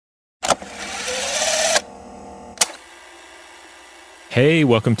Hey,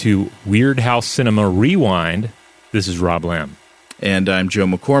 welcome to Weirdhouse Cinema Rewind. This is Rob Lamb. And I'm Joe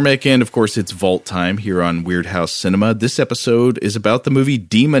McCormick, and of course it's Vault Time here on Weirdhouse Cinema. This episode is about the movie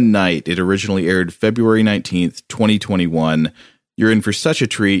Demon Knight. It originally aired February 19th, 2021. You're in for such a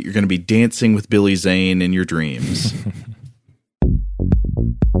treat. You're going to be dancing with Billy Zane in your dreams.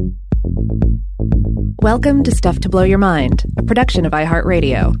 Welcome to Stuff to Blow Your Mind, a production of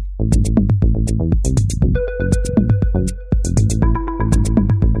iHeartRadio.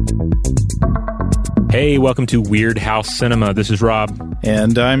 Hey, welcome to Weirdhouse Cinema. This is Rob.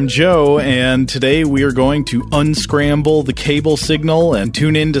 And I'm Joe, and today we are going to unscramble the cable signal and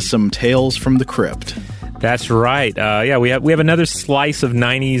tune into some Tales from the Crypt. That's right. We have another slice of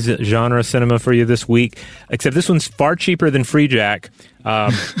 90s genre cinema for you this week, except this one's far cheaper than Free Jack.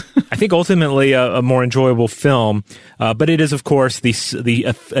 I think ultimately a more enjoyable film, but it is, of course,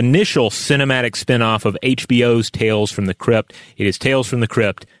 the initial cinematic spinoff of HBO's Tales from the Crypt. It is Tales from the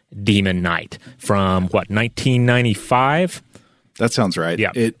Crypt, Demon Knight, from, 1995? That sounds right.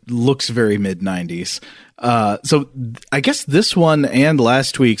 Yeah. It looks very mid-90s. So I guess this one and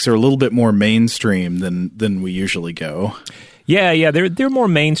last week's are a little bit more mainstream than we usually go. Yeah, they're more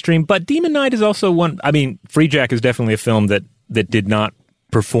mainstream, but Demon Knight is also one. I mean, Free Jack is definitely a film that did not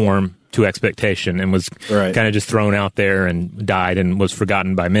perform to expectation and was kind of just thrown out there and died and was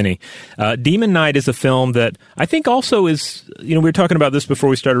forgotten by many. Demon Knight is a film that I think also is, we were talking about this before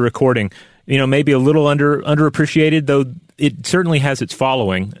we started recording, maybe a little underappreciated, though it certainly has its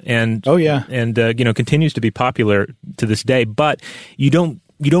following and continues to be popular to this day, but you don't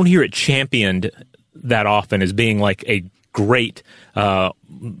hear it championed that often as being like a great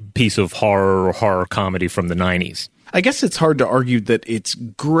piece of horror comedy from the 90s. I guess it's hard to argue that it's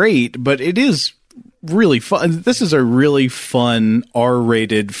great, but it is really fun. This is a really fun,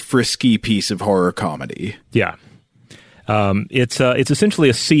 R-rated, frisky piece of horror comedy. Yeah. It's essentially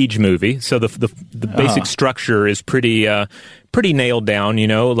a siege movie, so the basic structure is pretty nailed down.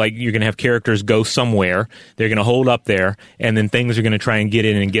 Like you're going to have characters go somewhere, they're going to hold up there, and then things are going to try and get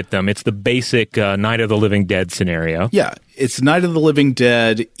in and get them. It's the basic Night of the Living Dead scenario. Yeah, it's Night of the Living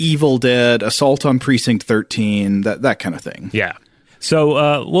Dead, Evil Dead, Assault on Precinct 13, that kind of thing. Yeah.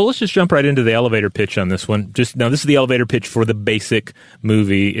 So, let's just jump right into the elevator pitch on this one. This is the elevator pitch for the basic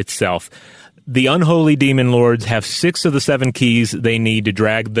movie itself. The unholy demon lords have 6 of the 7 keys they need to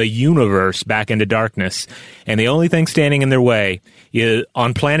drag the universe back into darkness, and the only thing standing in their way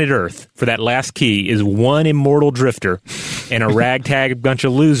on planet Earth for that last key is one immortal drifter and a ragtag bunch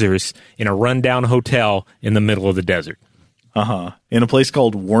of losers in a rundown hotel in the middle of the desert. In a place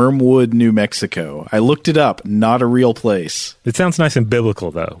called Wormwood, New Mexico. I looked it up. Not a real place. It sounds nice and biblical,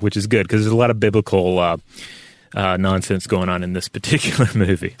 though, which is good, because there's a lot of biblical nonsense going on in this particular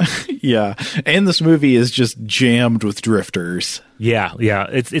movie. Yeah, and this movie is just jammed with drifters. Yeah,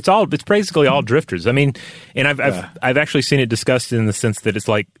 it's basically all drifters. I mean, and I've actually seen it discussed in the sense that it's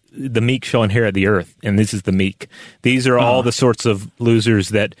like the meek shall inherit the earth, and this is the meek. These are all the sorts of losers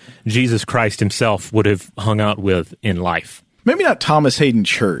that Jesus Christ himself would have hung out with in life. Maybe not Thomas Hayden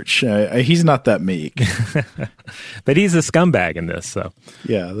Church. He's not that meek. But he's a scumbag in this, so.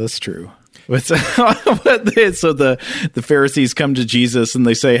 Yeah, that's true. So the Pharisees come to Jesus and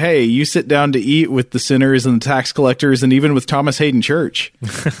they say, hey, you sit down to eat with the sinners and the tax collectors and even with Thomas Hayden Church.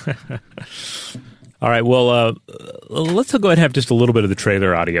 All right, well, let's go ahead and have just a little bit of the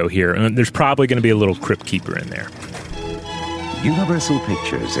trailer audio here. And there's probably going to be a little Crypt Keeper in there. Universal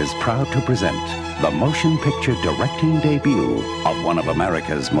Pictures is proud to present the motion picture directing debut of one of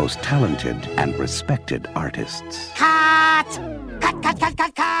America's most talented and respected artists. Cut!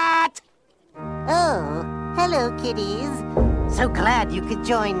 Cut! Oh, hello, kiddies. So glad you could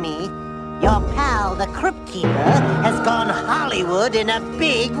join me. Your pal, the Crypt Keeper, has gone Hollywood in a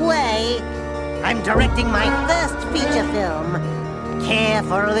big way. I'm directing my first feature film. Care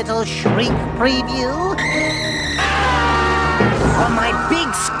for a little shriek preview? For my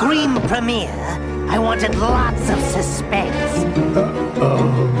big scream premiere, I wanted lots of suspense.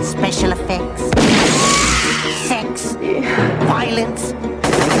 Special effects. Sex. Violence.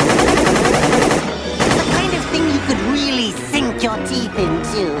 The kind of thing you could really sink your teeth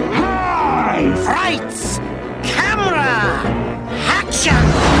into. Frights! Camera! Action!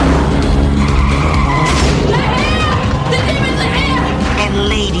 The demons are here! And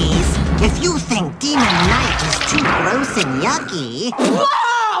ladies, if you think Demon Knight is too gross and yucky...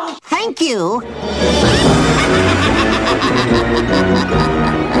 Whoa! Thank you!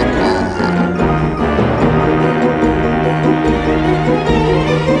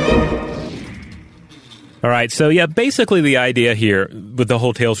 All right, so yeah, basically the idea here with the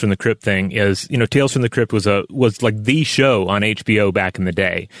whole Tales from the Crypt thing is, Tales from the Crypt was like the show on HBO back in the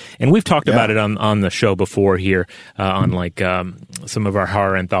day, and we've talked about it on the show before here on like some of our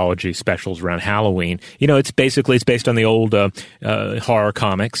horror anthology specials around Halloween. It's based on the old horror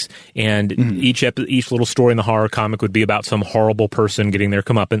comics, and each little story in the horror comic would be about some horrible person getting their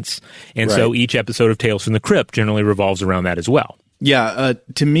comeuppance, and so each episode of Tales from the Crypt generally revolves around that as well. Yeah,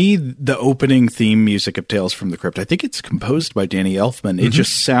 to me, the opening theme music of Tales from the Crypt, I think it's composed by Danny Elfman. It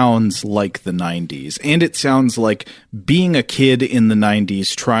just sounds like the 90s. And it sounds like being a kid in the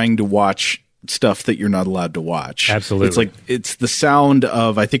 90s trying to watch stuff that you're not allowed to watch. Absolutely. It's the sound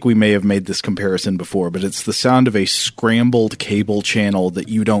of, I think we may have made this comparison before, but it's the sound of a scrambled cable channel that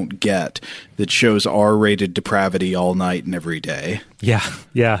you don't get that shows R-rated depravity all night and every day. Yeah,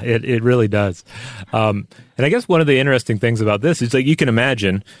 it really does. And I guess one of the interesting things about this is, like, you can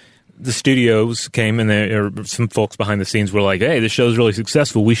imagine the studios came and there were some folks behind the scenes were like, hey, this show's really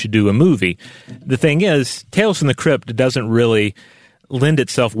successful, we should do a movie. The thing is, Tales from the Crypt doesn't really lend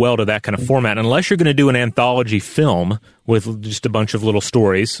itself well to that kind of format unless you're going to do an anthology film with just a bunch of little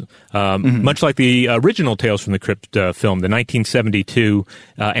stories, much like the original Tales from the Crypt film, the 1972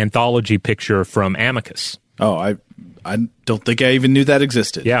 anthology picture from Amicus. Oh, I don't think I even knew that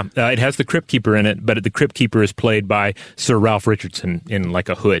existed. Yeah, it has the Crypt Keeper in it, but the Crypt Keeper is played by Sir Ralph Richardson in like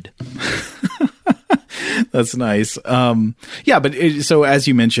a hood. That's nice. So as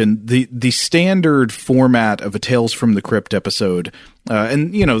you mentioned, the standard format of a Tales from the Crypt episode,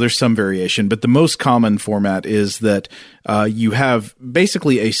 and there's some variation, but the most common format is that you have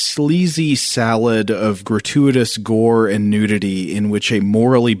basically a sleazy salad of gratuitous gore and nudity in which a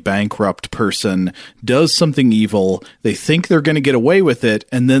morally bankrupt person does something evil. They think they're going to get away with it,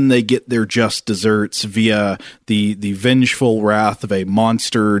 and then they get their just desserts via the vengeful wrath of a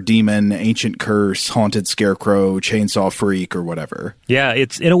monster, demon, ancient curse, haunted scarecrow, chainsaw freak, or whatever. Yeah,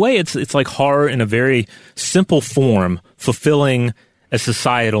 it's in a way it's like horror in a very simple form, fulfilling a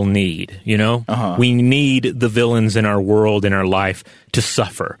societal need. We need the villains in our world, in our life, to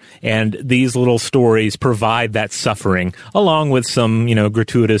suffer, and these little stories provide that suffering, along with some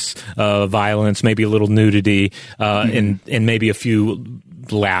gratuitous violence, maybe a little nudity, and maybe a few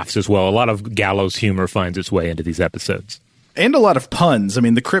laughs as well. A lot of gallows humor finds its way into these episodes. And a lot of puns. I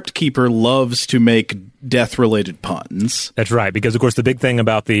mean, the Crypt Keeper loves to make death-related puns. That's right, because, of course, the big thing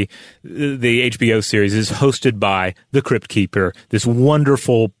about the HBO series is hosted by the Crypt Keeper, this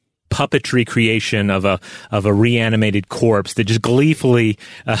wonderful puppetry creation of a reanimated corpse that just gleefully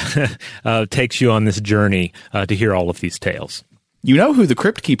takes you on this journey to hear all of these tales. You know who the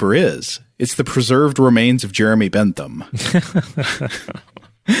Crypt Keeper is? It's the preserved remains of Jeremy Bentham.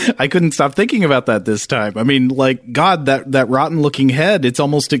 I couldn't stop thinking about that this time. I mean, like, God, that rotten-looking head, it's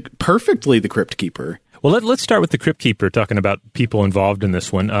almost perfectly the Crypt Keeper. Well, let's start with the Crypt Keeper, talking about people involved in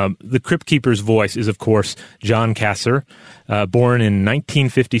this one. The Crypt Keeper's voice is, of course, John Cassar, born in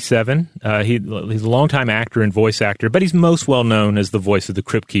 1957. He's a longtime actor and voice actor, but he's most well known as the voice of the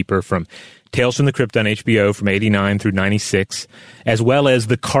Crypt Keeper from Tales from the Crypt on HBO from 89 through 96, as well as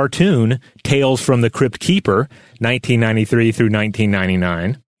the cartoon Tales from the Crypt Keeper, 1993 through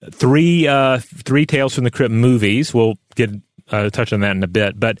 1999. Three Tales from the Crypt movies. We'll get touch on that in a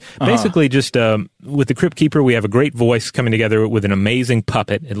bit. But basically just with the Crypt Keeper, we have a great voice coming together with an amazing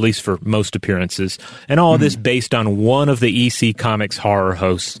puppet, at least for most appearances. And all of this based on one of the EC Comics horror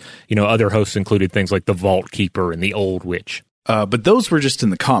hosts. Other hosts included things like the Vault Keeper and the Old Witch. But those were just in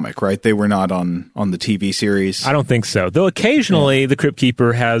the comic, right? They were not on the TV series? I don't think so. Though occasionally the Crypt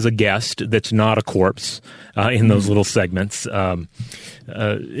Keeper has a guest that's not a corpse in those little segments. And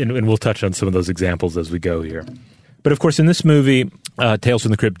we'll touch on some of those examples as we go here. But of course, in this movie, Tales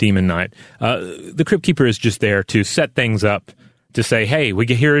from the Crypt Demon Night, the Crypt Keeper is just there to set things up, to say, hey,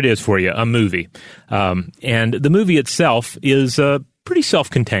 here it is for you, a movie. And the movie itself is pretty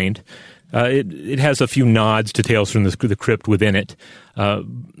self-contained. It has a few nods to Tales from the Crypt within it,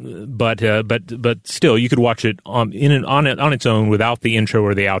 but still, you could watch it on its own without the intro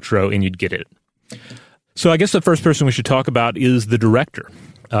or the outro, and you'd get it. So I guess the first person we should talk about is the director.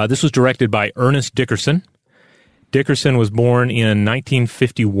 This was directed by Ernest Dickerson. Dickerson was born in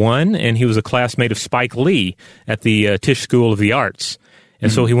 1951, and he was a classmate of Spike Lee at the Tisch School of the Arts.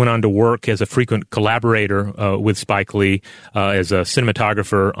 And so he went on to work as a frequent collaborator with Spike Lee as a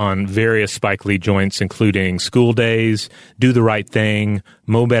cinematographer on various Spike Lee joints, including School Days, Do the Right Thing,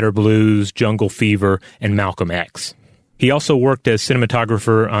 Mo Better Blues, Jungle Fever, and Malcolm X. He also worked as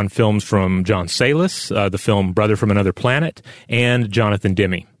cinematographer on films from John Sayles, the film Brother from Another Planet, and Jonathan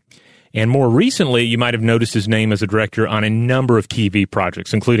Demme. And more recently, you might have noticed his name as a director on a number of TV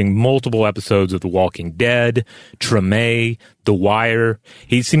projects, including multiple episodes of The Walking Dead, Treme, The Wire.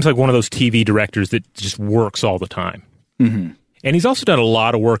 He seems like one of those TV directors that just works all the time. Mm-hmm. And he's also done a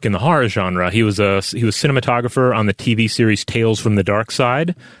lot of work in the horror genre. He was cinematographer on the TV series Tales from the Dark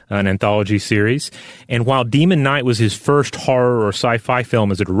Side, an anthology series. And while Demon Knight was his first horror or sci-fi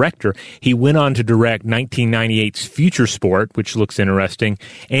film as a director, he went on to direct 1998's Future Sport, which looks interesting,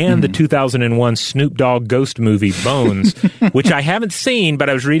 and the 2001 Snoop Dogg ghost movie Bones, which I haven't seen, but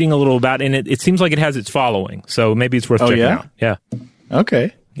I was reading a little about, and it seems like it has its following. So maybe it's worth checking out. Yeah.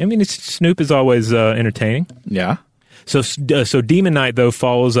 Okay. I mean, Snoop is always entertaining. Yeah. So Demon Knight, though,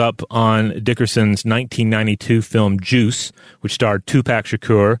 follows up on Dickerson's 1992 film Juice, which starred Tupac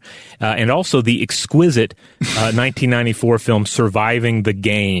Shakur, and also the exquisite 1994 film Surviving the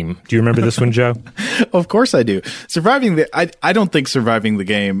Game. Do you remember this one, Joe? Of course I do. I don't think Surviving the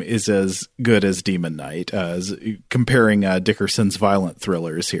Game is as good as Demon Knight, as comparing Dickerson's violent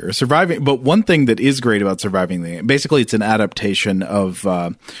thrillers here. But one thing that is great about Surviving the Game, basically it's an adaptation of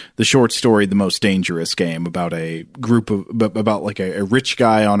the short story The Most Dangerous Game, about a rich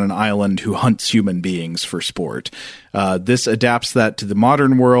guy on an island who hunts human beings for sport. This adapts that to the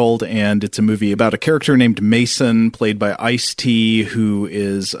modern world, and it's a movie about a character named Mason, played by Ice-T, who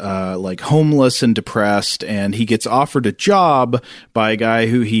is homeless and depressed, and he gets offered a job by a guy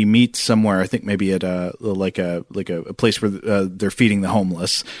who he meets somewhere, I think maybe at a place where they're feeding the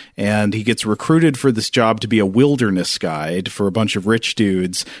homeless, and he gets recruited for this job to be a wilderness guide for a bunch of rich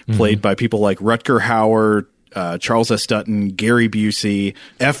dudes, played by people like Rutger Hauer, Charles S. Dutton, Gary Busey,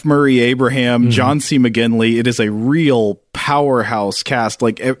 F. Murray Abraham, John C. McGinley. It is a real powerhouse cast.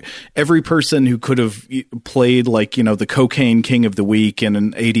 Like every person who could have played the cocaine king of the week in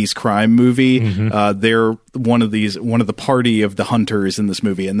an 80s crime movie, they're one of the party of the hunters in this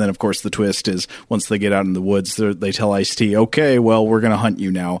movie. And then of course the twist is once they get out in the woods, they tell Ice-T, okay, well, we're going to hunt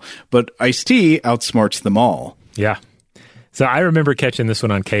you now. But Ice-T outsmarts them all. Yeah. So I remember catching this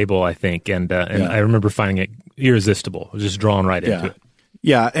one on cable, I think, and I remember finding it irresistible. I was just drawn right into it.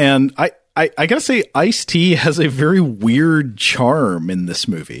 Yeah, and I gotta say, Ice-T has a very weird charm in this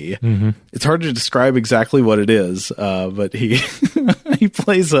movie. It's hard to describe exactly what it is, but he he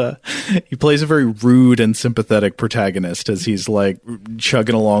plays a very rude and sympathetic protagonist as he's like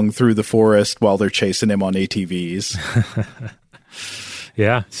chugging along through the forest while they're chasing him on ATVs.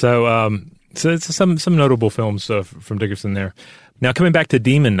 Yeah, so it's some notable films from Dickerson there. Now, coming back to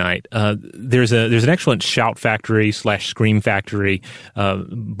Demon Knight, there's an excellent Shout Factory / Scream Factory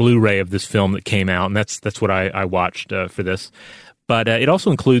Blu-ray of this film that came out, and that's what I watched for this. But it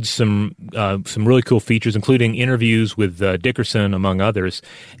also includes some really cool features, including interviews with Dickerson, among others.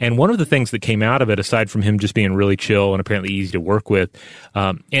 And one of the things that came out of it, aside from him just being really chill and apparently easy to work with,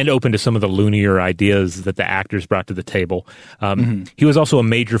 and open to some of the loonier ideas that the actors brought to the table, he was also a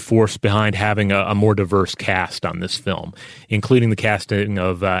major force behind having a more diverse cast on this film, including the casting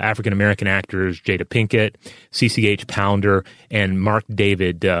of African-American actors Jada Pinkett, CCH Pounder, and Mark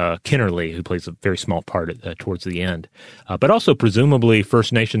David Kinnerly, who plays a very small part towards the end. But also presumably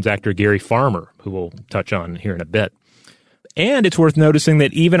First Nations actor Gary Farmer, who we'll touch on here in a bit. And it's worth noticing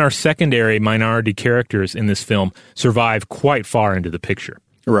that even our secondary minority characters in this film survive quite far into the picture.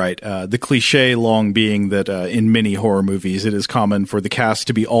 Right. The cliche long being that in many horror movies, it is common for the cast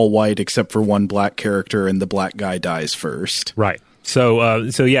to be all white except for one black character, and the black guy dies first. Right. So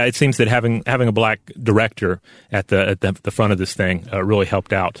yeah, it seems that having a black director at the front of this thing really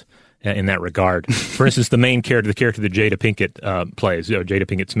helped out in that regard. For instance, the main character, the character that Jada Pinkett plays, Jada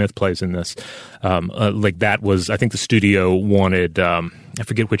Pinkett Smith plays in this, that was, I think the studio wanted, I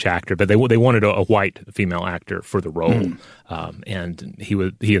forget which actor, but they wanted a white female actor for the role, and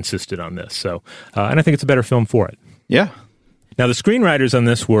he insisted on this. So, and I think it's a better film for it. Yeah. Now, the screenwriters on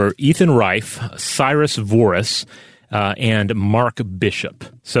this were Ethan Reif, Cyrus Voris, and Mark Bishop.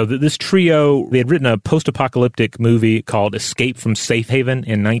 So this trio, they had written a post-apocalyptic movie called Escape from Safe Haven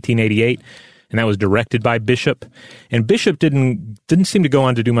in 1988, and that was directed by Bishop. And Bishop didn't seem to go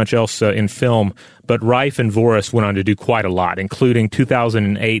on to do much else in film, but Reif and Voris went on to do quite a lot, including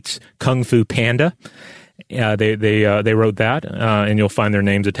 2008's Kung Fu Panda. They wrote that, and you'll find their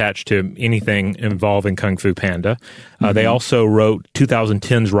names attached to anything involving Kung Fu Panda. They also wrote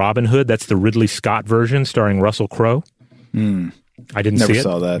 2010's Robin Hood. That's the Ridley Scott version starring Russell Crowe. I didn't see it. Never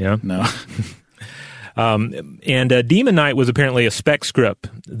saw that. Yeah. No. And Demon Knight was apparently a spec script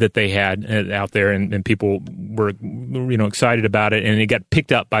that they had out there, and people were excited about it, and it got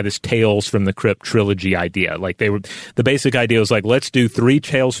picked up by this Tales from the Crypt trilogy idea. Like the basic idea was like, let's do 3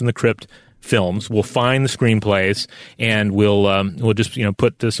 Tales from the Crypt films will find the screenplays and we'll just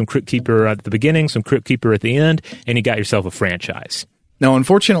put some Crypt Keeper at the beginning, some Crypt Keeper at the end, and you got yourself a franchise. Now,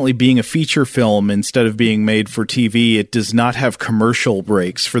 unfortunately, being a feature film instead of being made for TV, it does not have commercial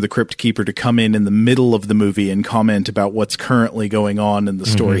breaks for the Crypt Keeper to come in the middle of the movie and comment about what's currently going on in the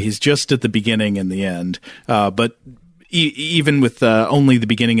story. Mm-hmm. He's just at the beginning and the end. But even with only the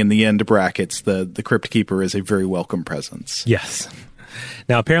beginning and the end brackets, the Crypt Keeper is a very welcome presence. Yes.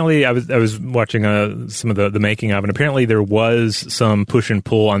 Now, apparently, I was watching some of the making of, and apparently there was some push and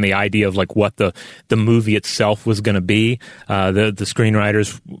pull on the idea of like what the movie itself was going to be. The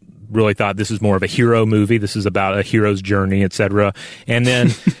screenwriters really thought this is more of a hero movie. This is about a hero's journey, etc. And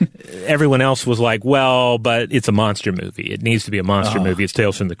then everyone else was like, well, but it's a monster movie. It needs to be a monster movie. It's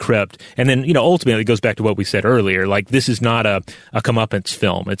Tales from the Crypt. And then, ultimately it goes back to what we said earlier. Like, this is not a comeuppance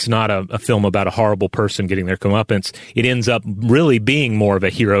film. It's not a film about a horrible person getting their comeuppance. It ends up really being more of a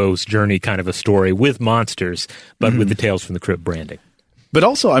hero's journey kind of a story with monsters, but with the Tales from the Crypt branding. But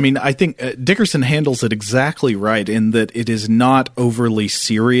also, I mean, I think Dickerson handles it exactly right in that it is not overly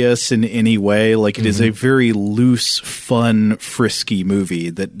serious in any way. Like, it is a very loose, fun, frisky movie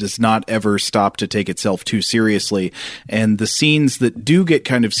that does not ever stop to take itself too seriously. And the scenes that do get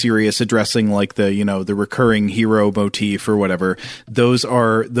kind of serious, addressing like the recurring hero motif or whatever, those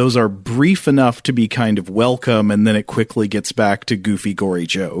are brief enough to be kind of welcome, and then it quickly gets back to goofy, gory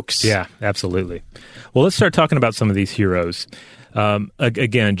jokes. Yeah, absolutely. Well, let's start talking about some of these heroes.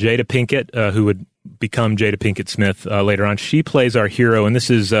 Again, Jada Pinkett, who would become Jada Pinkett Smith later on, she plays our hero, and this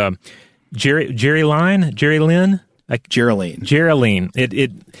is Geraldine.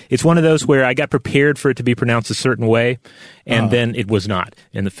 It's one of those where I got prepared for it to be pronounced a certain way, and then it was not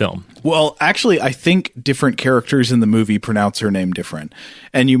in the film. Well, actually, I think different characters in the movie pronounce her name different.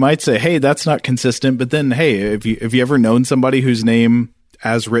 And you might say, hey, that's not consistent, but then, hey, have you ever known somebody whose name,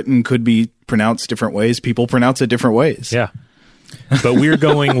 as written, could be pronounced different ways? People pronounce it different ways. Yeah. But we're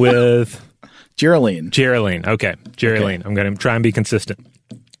going with Geraldine. Okay. Geraldine. Okay. I'm going to try and be consistent.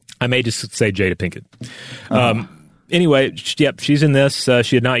 I may just say Jada Pinkett. Anyway, she's in this.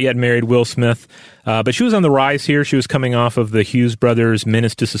 She had not yet married Will Smith, but she was on the rise here. She was coming off of the Hughes brothers'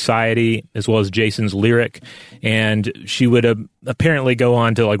 Menace to Society, as well as Jason's Lyric, and she would apparently go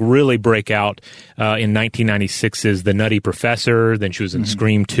on to like really break out in 1996's The Nutty Professor. Then she was in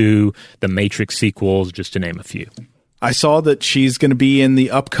Scream 2, the Matrix sequels, just to name a few. I saw that she's going to be in the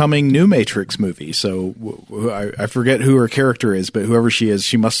upcoming new Matrix movie, so I forget who her character is, but whoever she is,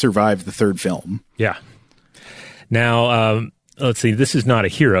 she must survive the third film. Yeah. Now, let's see, this is not a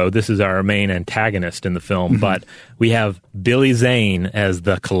hero. This is our main antagonist in the film, but we have Billy Zane as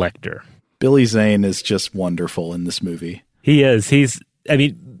the Collector. Billy Zane is just wonderful in this movie. He is.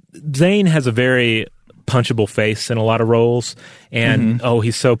 Zane has a very punchable face in a lot of roles, and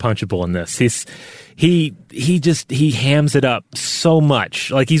he's so punchable in this. He hams it up so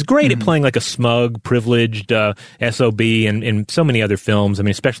much. Like, he's great at playing like a smug, privileged SOB in so many other films. I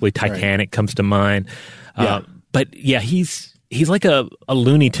mean, especially Titanic comes to mind. But yeah, he's like a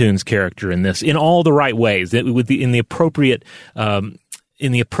Looney Tunes character in this, in all the right ways. In the appropriate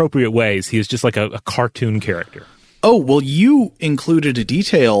ways, he is just like a cartoon character. Oh, well, you included a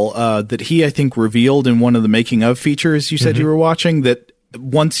detail that he, I think, revealed in one of the making of features you said you were watching, that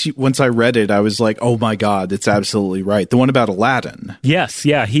once I read it, I was like, oh my God, it's absolutely right. The one about Aladdin. Yes,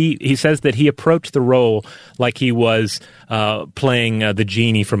 yeah. He says that he approached the role like he was playing the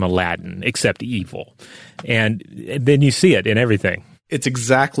genie from Aladdin, except evil. And then you see it in everything. It's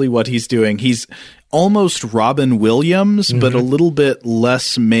exactly what he's doing. He's almost Robin Williams, but a little bit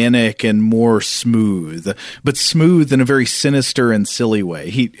less manic and more smooth, but smooth in a very sinister and silly way.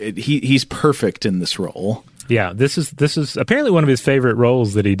 He's perfect in this role. Yeah, this is apparently one of his favorite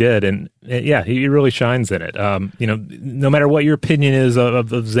roles that he did, and yeah, he really shines in it. No matter what your opinion is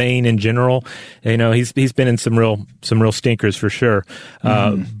of Zane in general, he's been in some real stinkers for sure.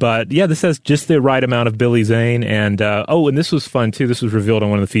 But yeah, this has just the right amount of Billy Zane, and and this was fun too. This was revealed on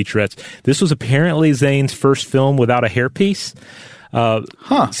one of the featurettes. This was apparently Zane's first film without a hairpiece.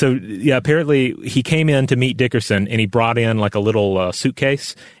 So yeah, apparently he came in to meet Dickerson, and he brought in like a little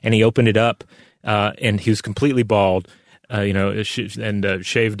suitcase, and he opened it up. And he was completely bald, and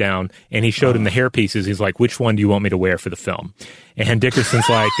shaved down, and he showed him the hair pieces. He's like, which one do you want me to wear for the film? And Dickerson's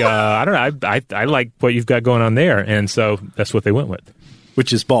like, I don't know, I like what you've got going on there. And so that's what they went with.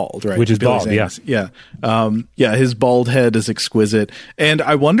 Which is bald, right? Which is Billy bald, Zane yeah. Yeah. His bald head is exquisite. And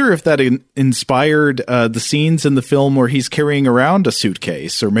I wonder if that inspired the scenes in the film where he's carrying around a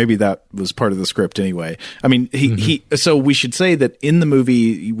suitcase, or maybe that was part of the script anyway. I mean, so we should say that in the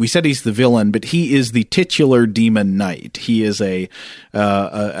movie, we said he's the villain, but he is the titular demon knight. He is a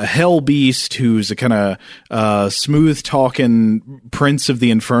hell beast who's a kind of smooth-talking prince of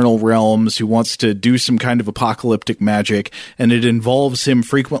the infernal realms who wants to do some kind of apocalyptic magic, and it involves him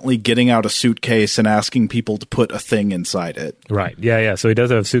frequently getting out a suitcase and asking people to put a thing inside it. Right. Yeah. So he does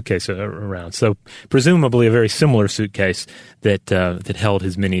have a suitcase around. So presumably a very similar suitcase that held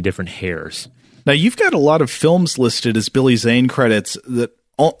his many different hairs. Now, you've got a lot of films listed as Billy Zane credits that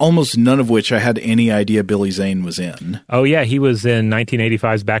almost none of which I had any idea Billy Zane was in. Oh, yeah. He was in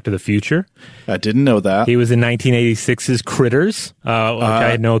 1985's Back to the Future. I didn't know that. He was in 1986's Critters. I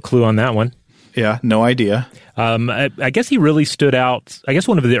had no clue on that one. Yeah, no idea. I guess he really stood out. I guess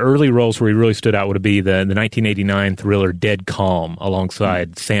one of the early roles where he really stood out would be the 1989 thriller Dead Calm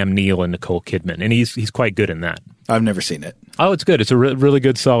alongside Sam Neill and Nicole Kidman. And he's quite good in that. I've never seen it. Oh, it's good. It's a really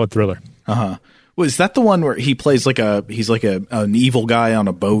good, solid thriller. Uh-huh. Well, is that the one where he plays an evil guy on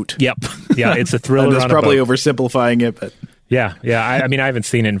a boat? Yep. Yeah, it's a thriller That's probably oversimplifying it, but... Yeah. I mean, I haven't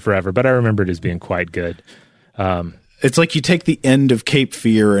seen it in forever, but I remember it as being quite good. It's like you take the end of Cape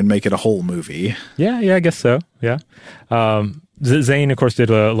Fear and make it a whole movie. Yeah, I guess so. Yeah. Zane, of course,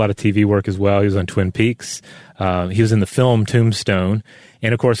 did a lot of TV work as well. He was on Twin Peaks. He was in the film Tombstone.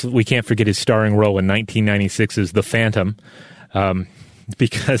 And, of course, we can't forget his starring role in 1996's The Phantom,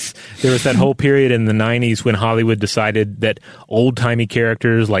 because there was that whole period in the 90s when Hollywood decided that old-timey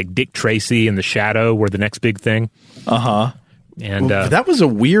characters like Dick Tracy and The Shadow were the next big thing. Uh-huh. And that was a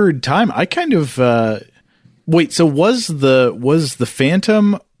weird time. I kind of... Wait, so was the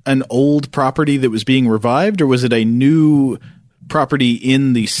Phantom an old property that was being revived, or was it a new property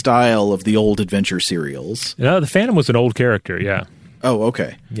in the style of the old adventure serials? No, the Phantom was an old character, yeah. Oh,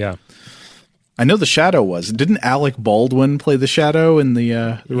 okay. Yeah. I know the Shadow was. Didn't Alec Baldwin play the Shadow in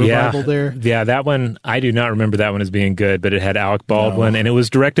the revival there? Yeah, that one, I do not remember that one as being good, but it had Alec Baldwin, and it was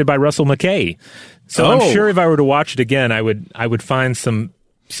directed by Russell McKay. So I'm sure if I were to watch it again, I would find some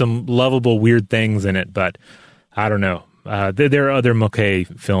lovable weird things in it, but I don't know. There are other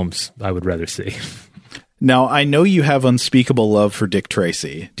McKay films I would rather see. Now, I know you have unspeakable love for Dick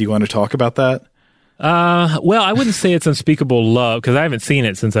Tracy. Do you want to talk about that? Well, I wouldn't say it's unspeakable love because I haven't seen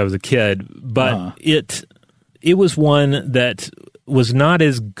it since I was a kid, but it was one that was not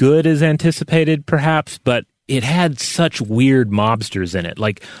as good as anticipated, perhaps, but it had such weird mobsters in it.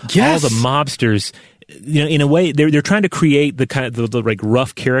 Like all the mobsters, in a way, they're trying to create the kind of the like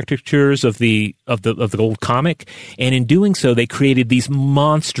rough caricatures of the old comic, and in doing so, they created these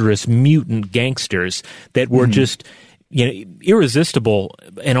monstrous mutant gangsters that were just irresistible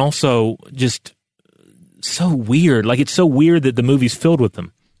and also just so weird. Like it's so weird that the movie's filled with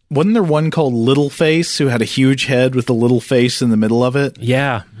them. Wasn't there one called Little Face who had a huge head with a little face in the middle of it?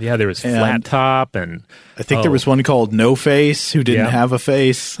 Yeah. There was Flat Top, and I think there was one called No Face who didn't have a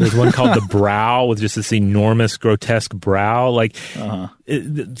face. There's one called The Brow with just this enormous, grotesque brow. Like,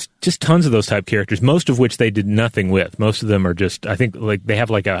 just tons of those type characters, most of which they did nothing with. Most of them are just, I think, like they have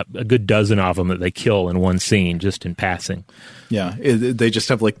like a good dozen of them that they kill in one scene, just in passing. Yeah, they just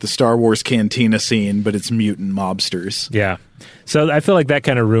have like the Star Wars cantina scene, but it's mutant mobsters. Yeah. So I feel like that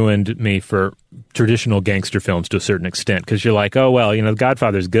kind of ruined me for traditional gangster films to a certain extent, because you're like, oh, well, The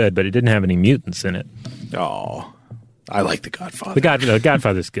Godfather's good, but it didn't have any mutants in it. Oh, I like The Godfather. The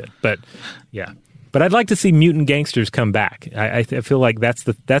Godfather's good, but yeah. But I'd like to see mutant gangsters come back. I feel like that's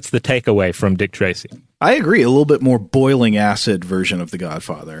the takeaway from Dick Tracy. I agree. A little bit more boiling acid version of The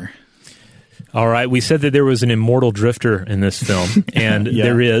Godfather. All right. We said that there was an immortal drifter in this film, and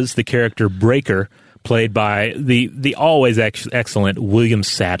there is the character Breaker, played by the always excellent William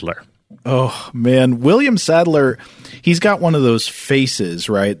Sadler. Oh, man. William Sadler, he's got one of those faces,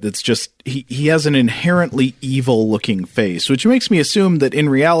 right? That's just, he has an inherently evil-looking face, which makes me assume that in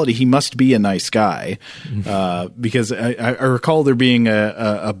reality he must be a nice guy. Because I recall there being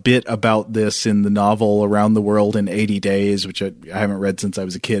a bit about this in the novel Around the World in 80 Days, which I haven't read since I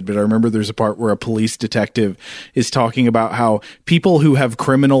was a kid, but I remember there's a part where a police detective is talking about how people who have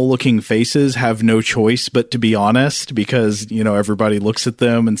criminal-looking faces have no choice but to be honest, because, everybody looks at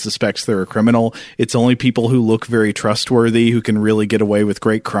them and suspects they're a criminal. It's only people who look very trustworthy who can really get away with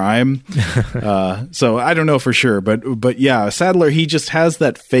great crime. So I don't know for sure, but yeah, Sadler, he just has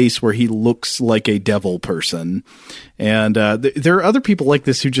that face where he looks like a devil person. And there are other people like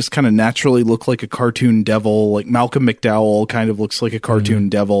this who just kind of naturally look like a cartoon devil. Like Malcolm McDowell kind of looks like a cartoon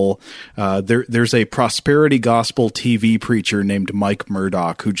devil. There's a prosperity gospel TV preacher named Mike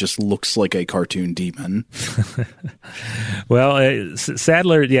Murdoch who just looks like a cartoon demon. Well,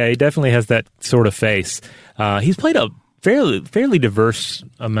 Sadler, yeah, he definitely has that sort of face. He's played a fairly diverse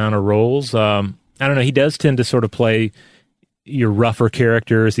amount of roles. I don't know. He does tend to sort of play your rougher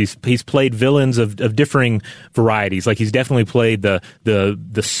characters. He's played villains of differing varieties. Like he's definitely played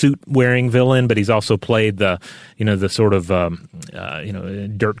the suit wearing villain, but he's also played the sort of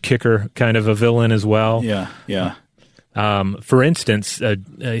dirt kicker kind of a villain as well. Yeah. For instance,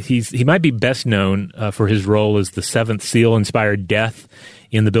 he might be best known for his role as the Seventh Seal inspired Death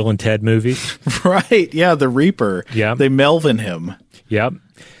in the Bill and Ted movies. Right. Yeah. The Reaper. Yeah. They Melvin him. Yep.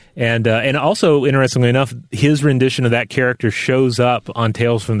 And also, interestingly enough, his rendition of that character shows up on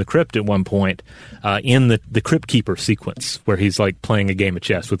Tales from the Crypt at one point in the Crypt Keeper sequence, where he's like playing a game of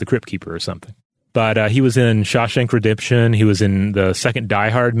chess with the Crypt Keeper or something. But he was in Shawshank Redemption. He was in the second Die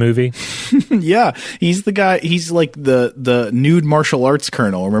Hard movie. Yeah, he's the guy. He's like the nude martial arts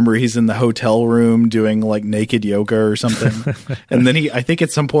colonel. Remember, he's in the hotel room doing like naked yoga or something. And then I think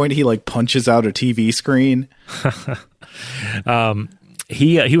at some point he like punches out a TV screen.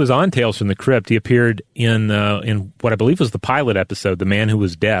 He was on Tales from the Crypt. He appeared in what I believe was the pilot episode, The Man Who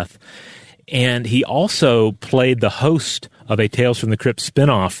Was Death. And he also played the host of a Tales from the Crypt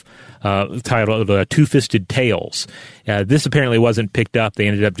spinoff titled Two-Fisted Tales. This apparently wasn't picked up. They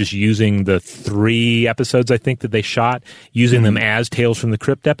ended up just using the 3 episodes, I think, that they shot, using them as Tales from the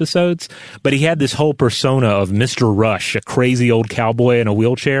Crypt episodes. But he had this whole persona of Mr. Rush, a crazy old cowboy in a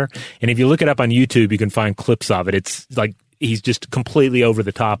wheelchair. And if you look it up on YouTube, you can find clips of it. It's like he's just completely over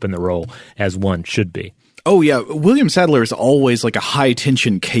the top in the role, as one should be. Oh, yeah. William Sadler is always like a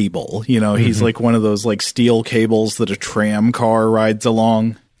high-tension cable. You know, he's like one of those like steel cables that a tram car rides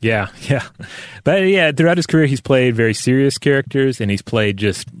along. Yeah. But yeah, throughout his career, he's played very serious characters, and he's played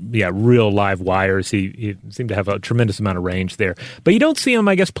just, real live wires. He seemed to have a tremendous amount of range there. But you don't see him,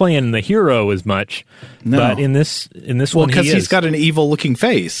 I guess, playing the hero as much. No. But in this one, because he's got an evil-looking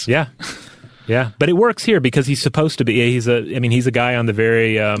face. Yeah. Yeah, but it works here because he's supposed to be. He's a guy on the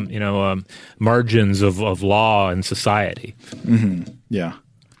very margins of law and society. Mm-hmm. Yeah.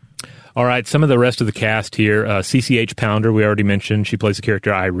 All right, some of the rest of the cast here. CCH Pounder, we already mentioned. She plays the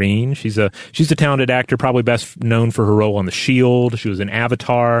character Irene. She's a talented actor, probably best known for her role on The Shield. She was in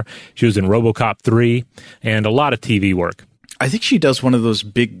Avatar. She was in RoboCop 3, and a lot of TV work. I think she does one of those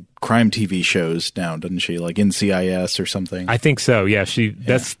big crime TV shows now, doesn't she? Like NCIS or something. I think so. Yeah,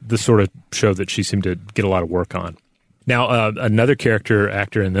 that's the sort of show that she seemed to get a lot of work on. Now, another character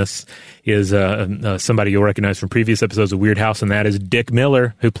actor in this is somebody you'll recognize from previous episodes of Weirdhouse, and that is Dick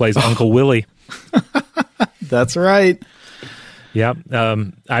Miller, who plays Uncle Willie. That's right. Yeah,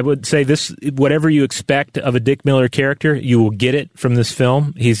 I would say this, whatever you expect of a Dick Miller character, you will get it from this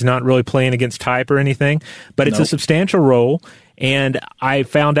film. He's not really playing against type or anything, but it's a substantial role. And I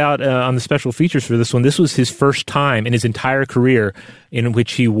found out on the special features for this one, this was his first time in his entire career in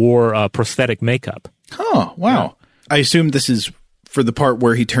which he wore prosthetic makeup. Oh, wow. Yeah. I assume this is for the part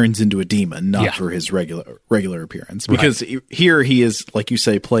where he turns into a demon, not for his regular appearance. Because here he is, like you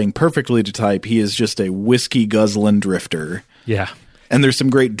say, playing perfectly to type. He is just a whiskey guzzling drifter. Yeah. And there's some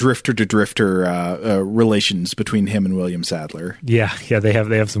great drifter-to-drifter relations between him and William Sadler. Yeah, they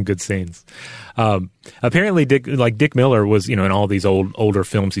have some good scenes. Apparently, Dick Miller was, in all these older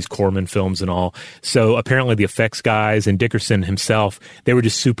films, these Corman films and all. So apparently the effects guys and Dickerson himself, they were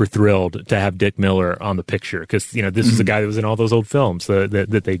just super thrilled to have Dick Miller on the picture because, this is a guy that was in all those old films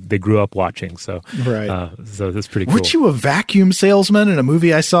that they grew up watching. So, so that's pretty cool. Weren't you a vacuum salesman in a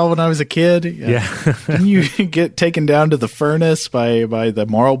movie I saw when I was a kid? Yeah. Didn't you get taken down to the furnace by the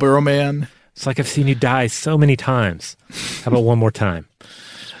Marlboro Man? It's like I've seen you die so many times. How about one more time?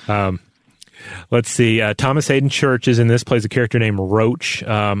 Let's see. Thomas Hayden Church is in this, plays a character named Roach.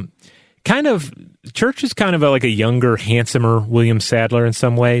 Church is kind of like a younger, handsomer William Sadler in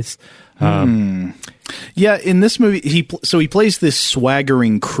some ways. Yeah, in this movie, he plays this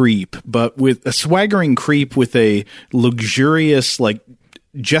swaggering creep, but with a luxurious, like,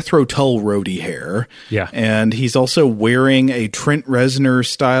 Jethro Tull roadie hair. Yeah. And he's also wearing a Trent Reznor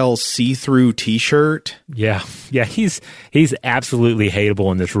style see-through t-shirt. Yeah. Yeah, he's absolutely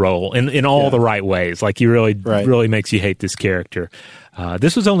hateable in this role in all the right ways. Like he really makes you hate this character.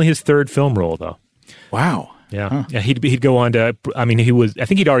 This was only his third film role though. Wow. Yeah. Huh. Yeah, he'd go on to, I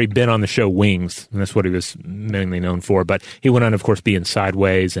think he'd already been on the show Wings, and that's what he was mainly known for, but he went on, of course, being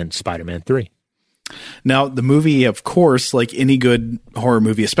Sideways and Spider-Man 3. Now, the movie, of course, like any good horror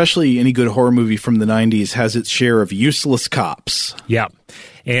movie, especially any good horror movie from the 90s, has its share of useless cops. Yeah.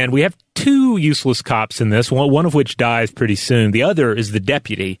 And we have two useless cops in this, one of which dies pretty soon. The other is the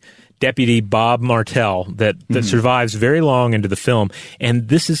Deputy Bob Martell, that survives very long into the film. And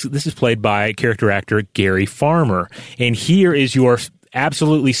this is played by character actor Gary Farmer. And here is your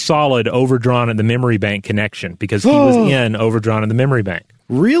absolutely solid Overdrawn at the Memory Bank connection, because he was in Overdrawn at the Memory Bank.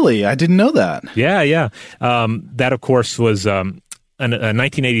 Really? I didn't know that. Yeah. That, of course, was a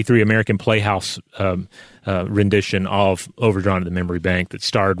 1983 American Playhouse rendition of Overdrawn at the Memory Bank that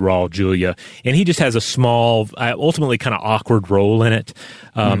starred Raul Julia. And he just has a small, ultimately kind of awkward role in it.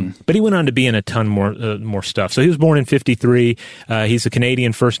 But he went on to be in a ton more stuff. So he was born in 1953. He's a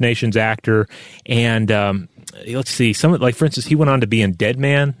Canadian First Nations actor. And let's see, for instance, he went on to be in Dead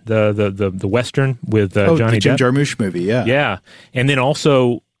Man, the Western with Johnny Depp. The Jim Jarmusch movie, yeah. Yeah. And then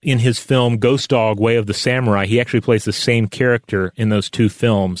also in his film Ghost Dog, Way of the Samurai, he actually plays the same character in those two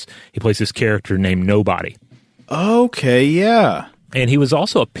films. He plays this character named Nobody. Okay, yeah. And he was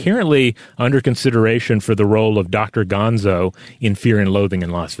also apparently under consideration for the role of Dr. Gonzo in Fear and Loathing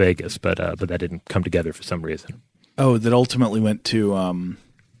in Las Vegas, but that didn't come together for some reason. Oh, that ultimately went to,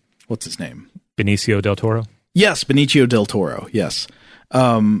 what's his name? Benicio del Toro? Yes, Benicio del Toro, yes.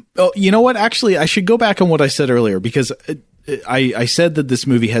 You know what? Actually, I should go back on what I said earlier, because I said that this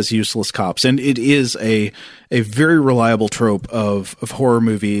movie has useless cops, and it is a very reliable trope of horror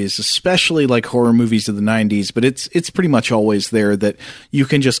movies, especially like horror movies of the 90s, but it's pretty much always there that you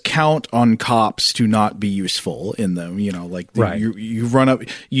can just count on cops to not be useful in them. You know, like right. you run up,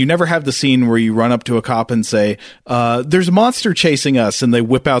 you never have the scene where you run up to a cop and say, there's a monster chasing us, and they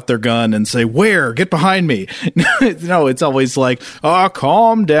whip out their gun and say, where? Get behind me. No, it's always like,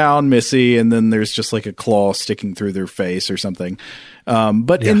 calm down, Missy, and then there's just like a claw sticking through their face or something.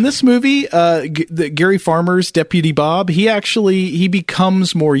 But in this movie, Gary Farmer's Deputy Bob, he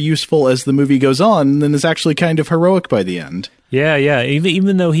becomes more useful as the movie goes on, and then is actually kind of heroic by the end. Yeah.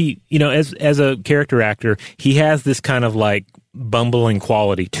 Even though he, as a character actor, he has this kind of like bumbling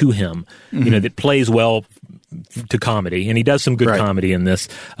quality to him, that plays well to comedy, and he does some good comedy in this.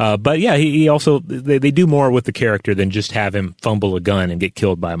 But yeah, he also, they do more with the character than just have him fumble a gun and get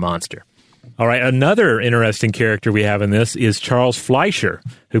killed by a monster. All right, another interesting character we have in this is Charles Fleischer,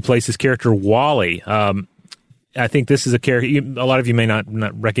 who plays his character Wally. I think this is a character, a lot of you may not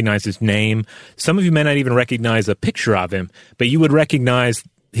recognize his name. Some of you may not even recognize a picture of him, but you would recognize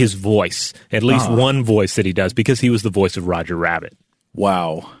his voice, at least one voice that he does, because he was the voice of Roger Rabbit.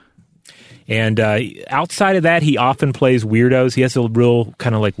 Wow. And outside of that, he often plays weirdos. He has a real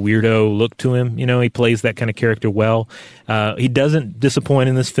kind of like weirdo look to him. He plays that kind of character well. He doesn't disappoint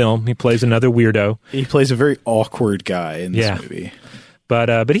in this film. He plays another weirdo. He plays a very awkward guy in this movie.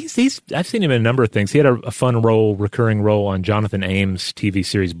 But he's I've seen him in a number of things. He had a fun recurring role on Jonathan Ames' TV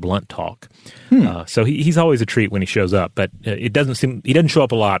series Blunt Talk. So he's always a treat when he shows up, but he doesn't show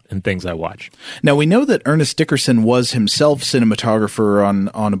up a lot in things I watch. Now, we know that Ernest Dickerson was himself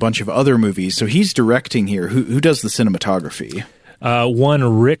cinematographer on a bunch of other movies, so he's directing here. Who does the cinematography?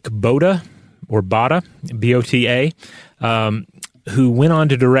 One Rick Boda, or Bota, B-O-T-A, who went on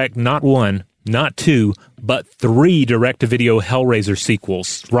to direct not one, not two, but 3 direct-to-video Hellraiser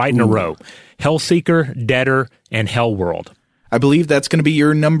sequels right in a row. Hellseeker, Deader, and Hellworld. I believe that's going to be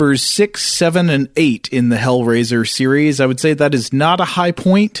your numbers 6, 7, and 8 in the Hellraiser series. I would say that is not a high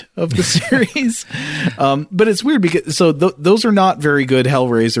point of the series. But it's weird because those are not very good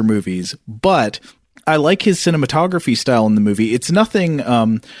Hellraiser movies, but I like his cinematography style in the movie. It's nothing,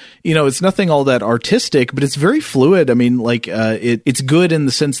 it's nothing all that artistic, but it's very fluid. I mean, like, it's good in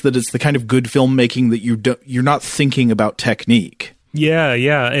the sense that it's the kind of good filmmaking that you're not thinking about technique. Yeah,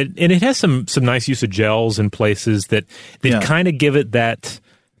 and it has some nice use of gels in places that kind of give it that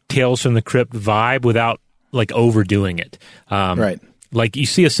Tales from the Crypt vibe without like overdoing it. Right. Like you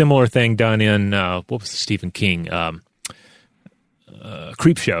see a similar thing done in what was the Stephen King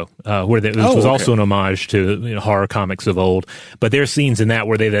Creepshow, where this was also an homage to horror comics of old. But there are scenes in that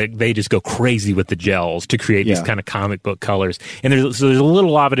where they just go crazy with the gels to create these kind of comic book colors. And there's a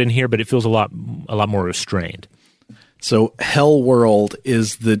little of it in here, but it feels a lot more restrained. So Hellworld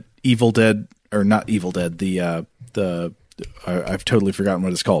is the Evil Dead, or not Evil Dead, the I've totally forgotten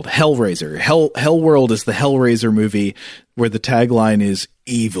what it's called. Hellraiser. Hellworld is the Hellraiser movie where the tagline is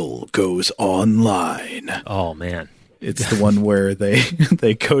 "Evil goes online." Oh man. It's the one where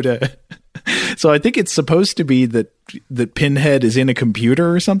they go to So I think it's supposed to be that Pinhead is in a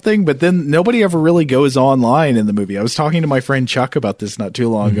computer or something, but then nobody ever really goes online in the movie. I was talking to my friend Chuck about this not too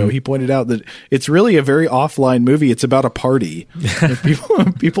long ago. He pointed out that it's really a very offline movie. It's about a party.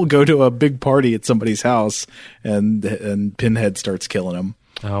 People go to a big party at somebody's house, and Pinhead starts killing them.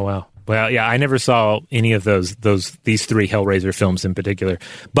 Oh, wow. Well, yeah, I never saw any of these three Hellraiser films in particular,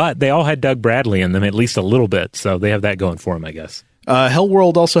 but they all had Doug Bradley in them, at least a little bit, so they have that going for them, I guess.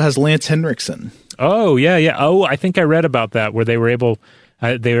 Hellworld also has Lance Henriksen. Oh, yeah. Oh, I think I read about that, where they were able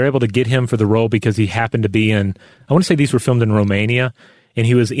to get him for the role because he happened to be in, I want to say these were filmed in Romania, and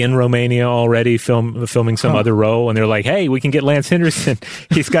he was in Romania already filming some other role, and they're like, hey, we can get Lance Henriksen.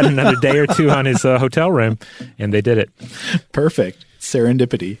 He's got another day or two on his hotel room, and they did it. Perfect.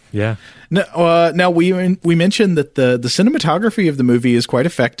 Serendipity. Yeah. Now we mentioned that the cinematography of the movie is quite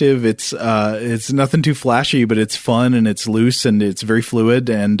effective. It's nothing too flashy, but it's fun and it's loose and it's very fluid,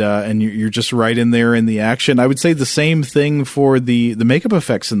 and you're just right in there in the action. I would say the same thing for the makeup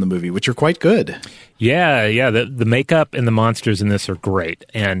effects in the movie, which are quite good. Yeah. The makeup and the monsters in this are great,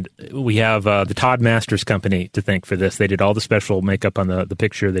 and we have the Todd Masters Company to thank for this. They did all the special makeup on the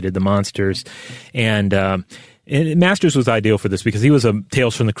picture. They did the monsters, and Masters was ideal for this because he was a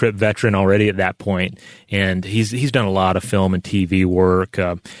Tales from the Crypt veteran already at that point, and he's done a lot of film and TV work,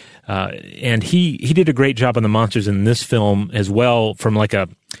 and he did a great job on the monsters in this film as well, from like a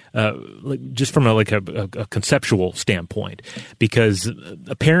conceptual standpoint, because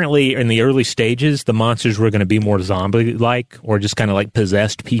apparently in the early stages the monsters were going to be more zombie-like or just kind of like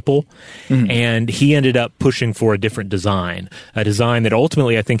possessed people, and he ended up pushing for a different design, a design that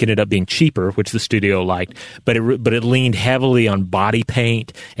ultimately I think ended up being cheaper, which the studio liked, but it leaned heavily on body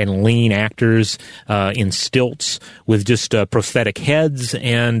paint and lean actors in stilts with just prosthetic heads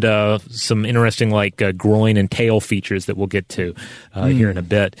and some interesting like groin and tail features that we'll get to here in a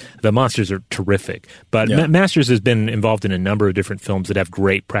bit. The monsters are terrific, but Masters has been involved in a number of different films that have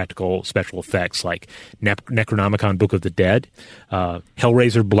great practical special effects, like Necronomicon: Book of the Dead,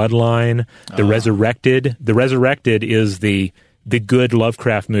 Hellraiser: Bloodline, The Resurrected. The Resurrected is the good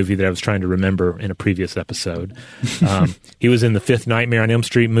Lovecraft movie that I was trying to remember in a previous episode. He was in the Fifth Nightmare on Elm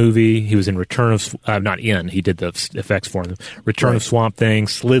Street movie. He was in he did the effects for them. Return of Swamp Thing,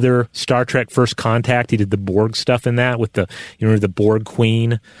 Slither, Star Trek First Contact. He did the Borg stuff in that with the Borg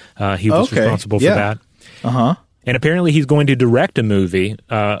Queen. He was responsible for that. Uh-huh. And apparently he's going to direct a movie,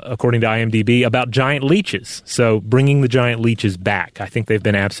 according to IMDb, about giant leeches. So bringing the giant leeches back. I think they've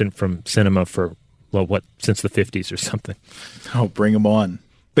been absent from cinema for since the 50s or something. Oh, bring them on.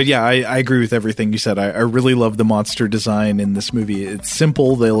 But yeah, I agree with everything you said. I really love the monster design in this movie. It's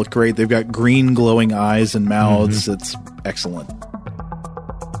simple. They look great. They've got green glowing eyes and mouths. It's excellent.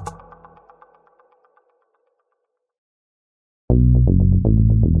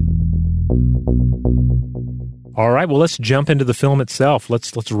 All right, well, let's jump into the film itself.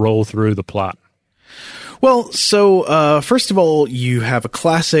 Let's roll through the plot. Well, so first of all, you have a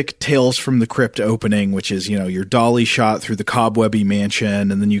classic Tales from the Crypt opening, which is, your dolly shot through the cobwebby mansion,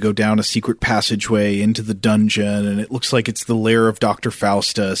 and then you go down a secret passageway into the dungeon, and it looks like it's the lair of Dr.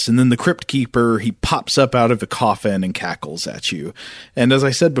 Faustus, and then the Crypt Keeper, he pops up out of a coffin and cackles at you. And as I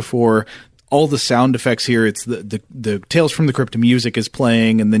said before, all the sound effects here, it's the Tales from the Crypt music is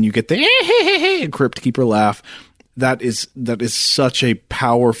playing, and then you get the Crypt Keeper laugh. That is such a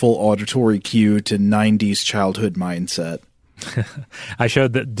powerful auditory cue to 90s childhood mindset. I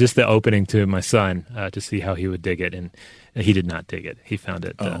showed just the opening to my son to see how he would dig it, and he did not dig it. He found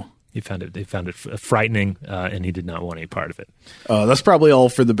it. He found it frightening, and he did not want any part of it. That's probably all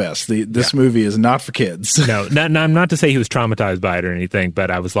for the best. This movie is not for kids. No, not to say he was traumatized by it or anything,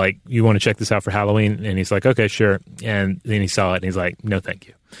 but I was like, "You want to check this out for Halloween?" And he's like, "Okay, sure." And then he saw it, and he's like, "No, thank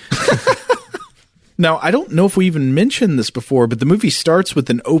you." Now, I don't know if we even mentioned this before, but the movie starts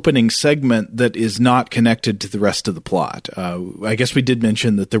with an opening segment that is not connected to the rest of the plot. I guess we did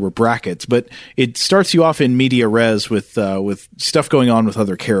mention that there were brackets, but it starts you off in media res with stuff going on with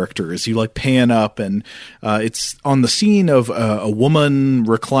other characters. You pan up, and it's on the scene of a woman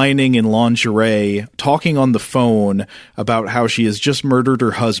reclining in lingerie, talking on the phone about how she has just murdered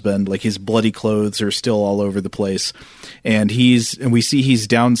her husband. Like, his bloody clothes are still all over the place, and we see he's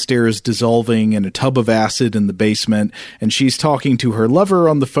downstairs dissolving in a tub of acid in the basement, and she's talking to her lover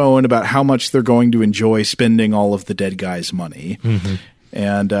on the phone about how much they're going to enjoy spending all of the dead guy's money.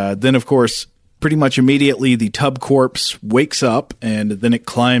 And then, of course, pretty much immediately the tub corpse wakes up, and then it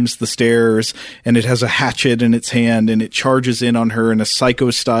climbs the stairs, and it has a hatchet in its hand, and it charges in on her in a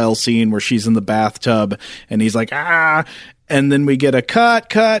Psycho-style scene where she's in the bathtub, and he's like, ah! And then we get a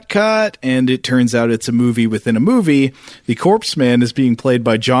cut, and it turns out it's a movie within a movie. The Corpse Man is being played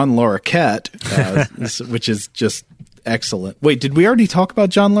by John Larroquette, which is just excellent. Wait, did we already talk about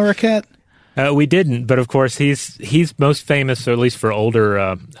John Larroquette? We didn't, but of course he's most famous, or at least for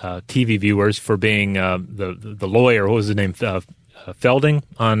older TV viewers, for being the lawyer. What was his name? Felding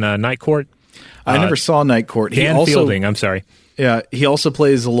on Night Court. I never saw Night Court. Dan Fielding. I'm sorry. Yeah, he also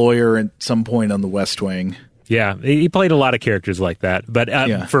plays a lawyer at some point on The West Wing. Yeah, he played a lot of characters like that. But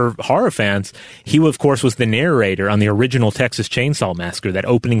for horror fans, he, of course, was the narrator on the original Texas Chainsaw Massacre, that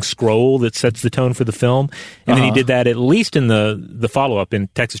opening scroll that sets the tone for the film. And then he did that at least in the follow-up in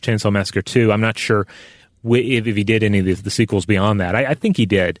Texas Chainsaw Massacre 2. I'm not sure if he did any of the sequels beyond that. I think he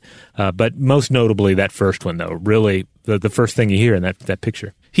did. But most notably, that first one, though, really the first thing you hear in that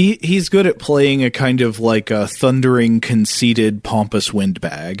picture. He's good at playing a kind of like a thundering, conceited, pompous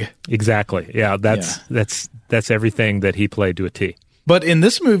windbag. Exactly. Yeah, that's everything that he played to a T. But in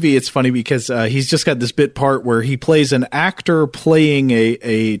this movie, it's funny because he's just got this bit part where he plays an actor playing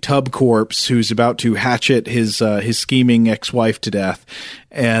a tub corpse who's about to hatchet his scheming ex-wife to death.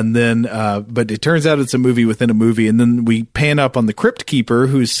 And then, but it turns out it's a movie within a movie. And then we pan up on the Crypt Keeper,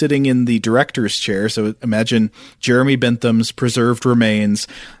 who's sitting in the director's chair. So imagine Jeremy Bentham's preserved remains,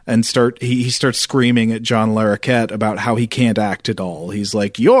 and he starts screaming at John Larroquette about how he can't act at all. He's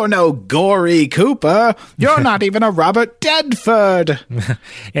like, "You're no Gory Cooper. You're not even a Robert Redford."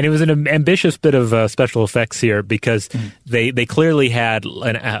 And it was an ambitious bit of special effects here, because they clearly had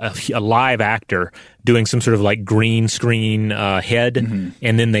a live actor doing some sort of like green screen head,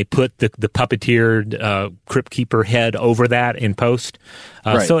 and then they put the puppeteered Crypt Keeper head over that in post.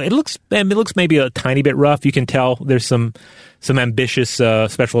 Right. So it looks maybe a tiny bit rough. You can tell there's some ambitious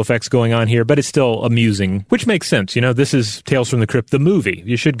special effects going on here, but it's still amusing, which makes sense. You know, this is Tales from the Crypt, the movie.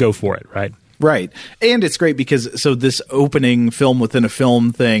 You should go for it, right? Right. And it's great because this opening film within a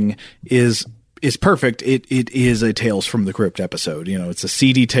film thing is perfect. It is a Tales from the Crypt episode. You know, it's a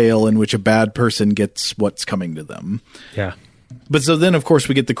seedy tale in which a bad person gets what's coming to them. Yeah. But so then, of course,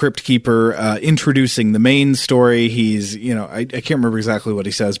 we get the Crypt Keeper introducing the main story. He's, I can't remember exactly what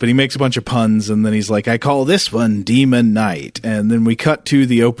he says, but he makes a bunch of puns, and then he's like, "I call this one Demon Night." And then we cut to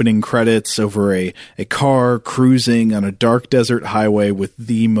the opening credits over a car cruising on a dark desert highway with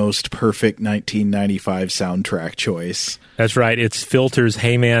the most perfect 1995 soundtrack choice. That's right. It's Filter's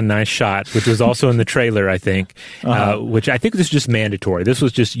 "Hey Man, Nice Shot," which was also in the trailer, I think, which I think was just mandatory. This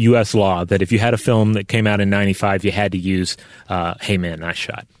was just U.S. law that if you had a film that came out in 95, you had to use "Hey Man, Nice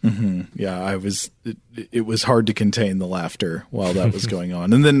Shot." Mm-hmm. Yeah, it was hard to contain the laughter while that was going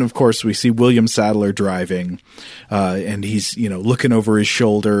on. And then, of course, we see William Sadler driving, and he's, looking over his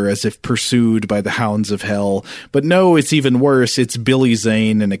shoulder as if pursued by the hounds of hell. But no, it's even worse. It's Billy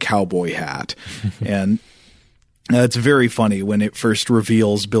Zane in a cowboy hat. And it's very funny when it first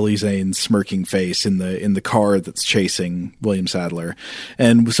reveals Billy Zane's smirking face in the car that's chasing William Sadler.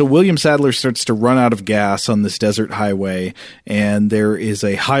 And so William Sadler starts to run out of gas on this desert highway, and there is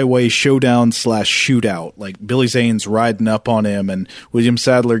a highway showdown / shootout. Like, Billy Zane's riding up on him, and William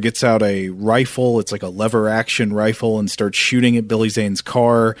Sadler gets out a rifle. It's like a lever action rifle, and starts shooting at Billy Zane's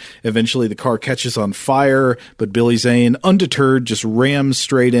car. Eventually the car catches on fire, but Billy Zane, undeterred, just rams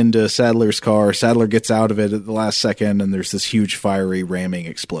straight into Sadler's car. Sadler gets out of it at the last second, and there's this huge fiery ramming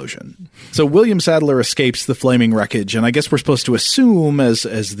explosion. So William Sadler escapes the flaming wreckage, and I guess we're supposed to assume as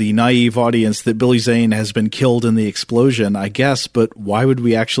the naive audience that Billy Zane has been killed in the explosion, I guess, but why would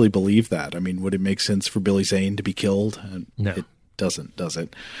we actually believe that? I mean, would it make sense for Billy Zane to be killed? No. It doesn't, does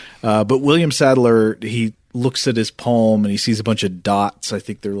it? But William Sadler, he looks at his palm and he sees a bunch of dots. I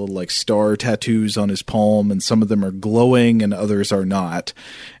think they're little like star tattoos on his palm, and some of them are glowing and others are not.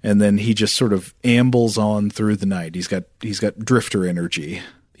 And then he just sort of ambles on through the night. He's got drifter energy.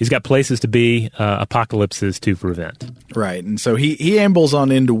 He's got places to be, apocalypses to prevent. Right. And so he ambles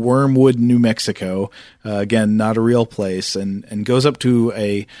on into Wormwood, New Mexico. Again, not a real place, and goes up to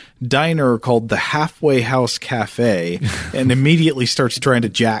a diner called the Halfway House Cafe and immediately starts trying to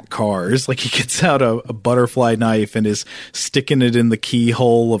jack cars. Like, he gets out a butterfly knife and is sticking it in the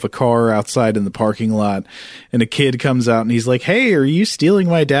keyhole of a car outside in the parking lot. And a kid comes out and he's like, "Hey, are you stealing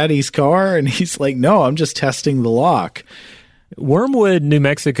my daddy's car?" And he's like, "No, I'm just testing the lock." Wormwood, New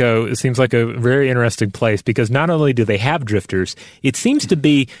Mexico seems like a very interesting place because not only do they have drifters, it seems to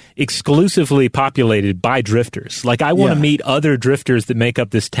be exclusively populated by drifters. Like, I want to meet other drifters that make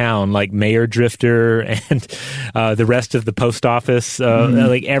up this town, like Mayor Drifter and the rest of the post office.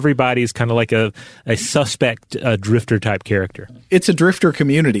 Like, everybody's kind of like a suspect drifter type character. It's a drifter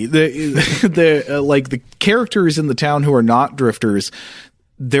community. The characters in the town who are not drifters,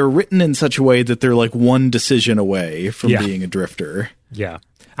 they're written in such a way that they're like one decision away from being a drifter. Yeah.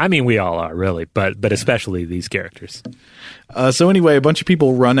 I mean, we all are, really, but especially these characters. So anyway, a bunch of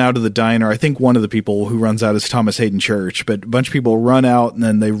people run out of the diner. I think one of the people who runs out is Thomas Hayden Church, but a bunch of people run out, and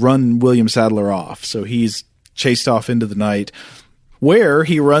then they run William Sadler off. So he's chased off into the night, where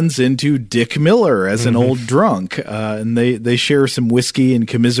he runs into Dick Miller as an old drunk. And they share some whiskey and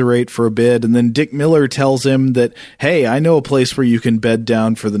commiserate for a bit. And then Dick Miller tells him that, hey, I know a place where you can bed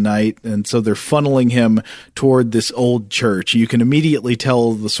down for the night. And so they're funneling him toward this old church. You can immediately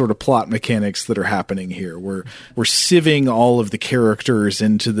tell the sort of plot mechanics that are happening here. We're sieving all of the characters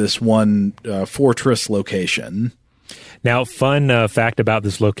into this one fortress location. Now, fun fact about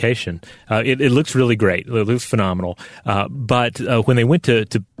this location, it looks really great. It looks phenomenal. But when they went to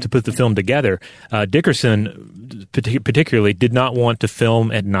put the film together, Dickerson particularly did not want to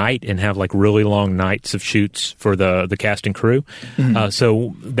film at night and have like really long nights of shoots for the cast and crew.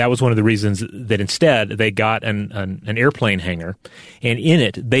 So that was one of the reasons that instead they got an airplane hangar, and in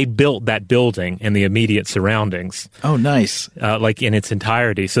it they built that building and the immediate surroundings. Oh, nice! Like in its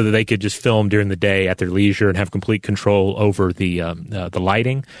entirety, so that they could just film during the day at their leisure and have complete control over the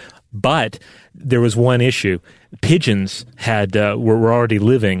lighting. But there was one issue: pigeons were already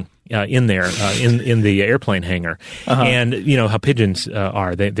living in there in the airplane hangar, and you know how pigeons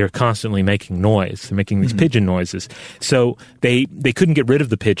are. They're constantly making noise. They're making these pigeon noises. So they couldn't get rid of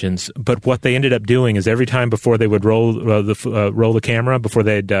the pigeons. But what they ended up doing is every time before they would roll the camera, before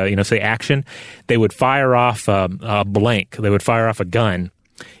they'd say action, they would fire off a blank. They would fire off a gun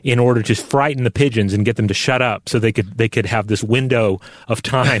in order to frighten the pigeons and get them to shut up, so they could have this window of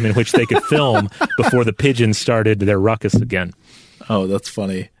time in which they could film before the pigeons started their ruckus again. Oh, that's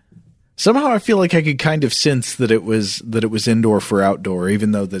funny. Somehow I feel like I could kind of sense that it was indoor for outdoor,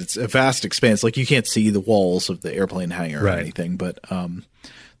 even though that it's a vast expanse. Like you can't see the walls of the airplane hangar or anything, but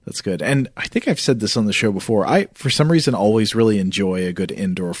that's good. And I think I've said this on the show before. I, for some reason, always really enjoy a good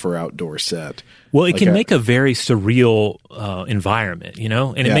indoor for outdoor set. Well, it can make a very surreal environment,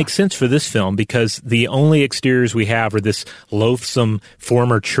 and it makes sense for this film because the only exteriors we have are this loathsome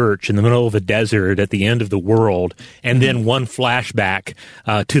former church in the middle of a desert at the end of the world, and then one flashback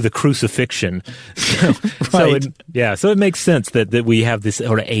to the crucifixion. So it makes sense that we have this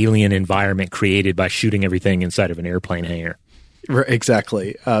sort of alien environment created by shooting everything inside of an airplane hangar.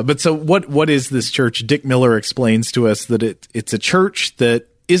 Exactly. But so what is this church? Dick Miller explains to us that it's a church that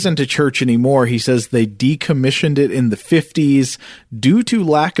isn't a church anymore. He says they decommissioned it in the 50s due to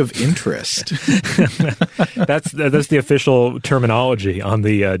lack of interest. That's the official terminology on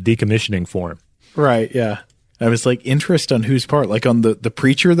the decommissioning form. Right, yeah. I was like, interest on whose part? Like on the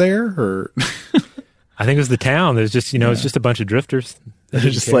preacher there? Or I think it was the town. There's just, it's just a bunch of drifters.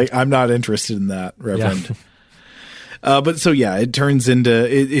 They're just like, I'm not interested in that, Reverend. Yeah. But so it turns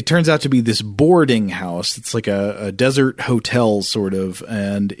out to be this boarding house. It's like a desert hotel sort of,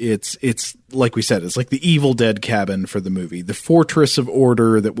 and it's like we said, it's like the Evil Dead cabin for the movie, the fortress of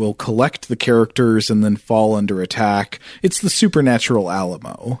order that will collect the characters and then fall under attack. It's the supernatural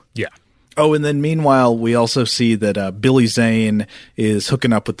Alamo. Yeah. Oh, and then meanwhile, we also see that Billy Zane is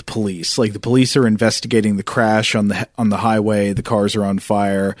hooking up with the police. Like the police are investigating the crash on the highway. The cars are on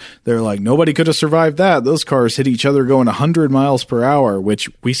fire. They're like, nobody could have survived that. Those cars hit each other going 100 miles per hour, which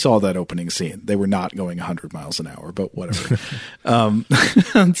we saw that opening scene. They were not going 100 miles an hour, but whatever. But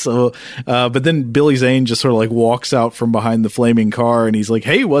then Billy Zane just sort of like walks out from behind the flaming car, and he's like,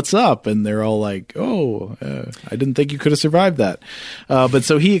 "Hey, what's up?" And they're all like, "Oh, I didn't think you could have survived that." But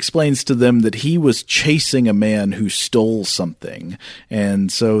so he explains to them that he was chasing a man who stole something,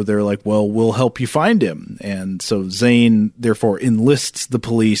 and so they're like, well, we'll help you find him. And so Zane therefore enlists the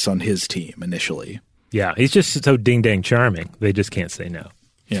police on his team initially. Yeah, he's just so ding-dang charming. They just can't say no.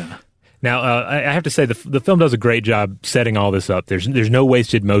 Yeah. Now, I have to say, the film does a great job setting all this up. There's no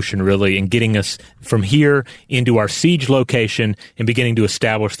wasted motion, really, in getting us from here into our siege location and beginning to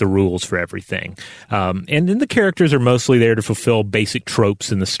establish the rules for everything. And then the characters are mostly there to fulfill basic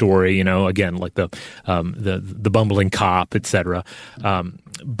tropes in the story, again, like the bumbling cop, etc.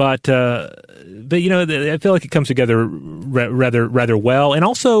 But I feel like it comes together rather well, and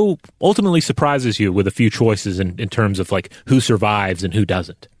also ultimately surprises you with a few choices in terms of like who survives and who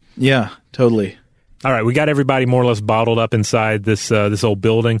doesn't. Yeah, totally. All right, we got everybody more or less bottled up inside this old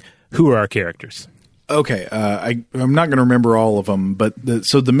building. Who are our characters? Okay, I'm not going to remember all of them, but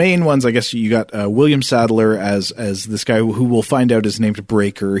the main ones, I guess you got William Sadler as this guy who we'll find out is named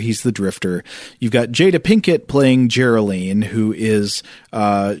Breaker. He's the drifter. You've got Jada Pinkett playing Geraldine, who is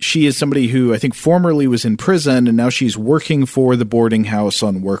she is somebody who I think formerly was in prison, and now she's working for the boarding house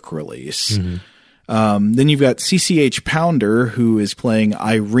on work release. Mm-hmm. Then you've got CCH Pounder, who is playing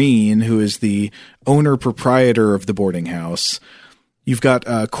Irene, who is the owner-proprietor of the boarding house. You've got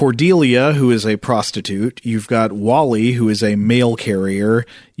Cordelia, who is a prostitute. You've got Wally, who is a mail carrier.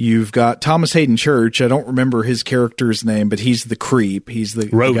 You've got Thomas Hayden Church. I don't remember his character's name, but he's the creep. He's the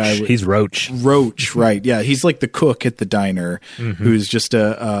Roach. guy He's Roach. Roach, right. Yeah, he's like the cook at the diner, who's just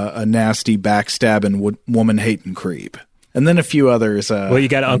a nasty, backstabbing, woman-hating creep. And then a few others. Well, you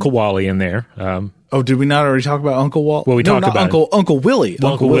got Uncle Wally in there. Oh, did we not already talk about Uncle Wally? Well, we talked about Uncle Willie.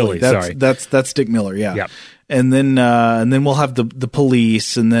 Uncle Willie. Sorry, that's Dick Miller. Yeah. Yep. And then we'll have the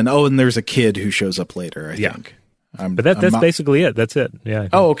police, and then and there's a kid who shows up later. I think. But that's basically it. That's it. Yeah.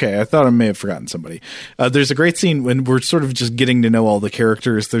 Oh, okay. I thought I may have forgotten somebody. There's a great scene when we're sort of just getting to know all the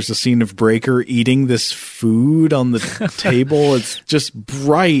characters. There's a scene of Breaker eating this food on the table. It's just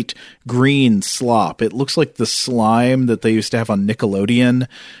bright green slop. It looks like the slime that they used to have on Nickelodeon.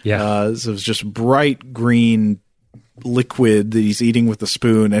 Yeah. So it's just bright green liquid that he's eating with a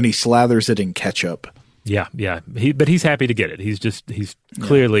spoon, and he slathers it in ketchup. Yeah. But he's happy to get it. He's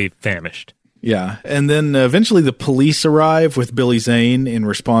clearly famished. Yeah, and then eventually the police arrive with Billy Zane in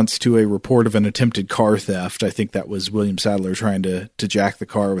response to a report of an attempted car theft. I think that was William Sadler trying to jack the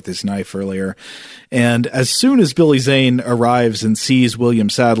car with his knife earlier. And as soon as Billy Zane arrives and sees William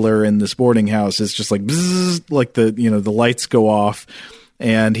Sadler in this boarding house, it's just like bzzz, like the lights go off.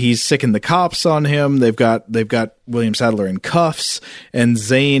 And he's sicking the cops on him. They've got William Sadler in cuffs, and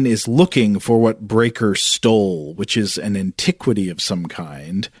Zane is looking for what Breaker stole, which is an antiquity of some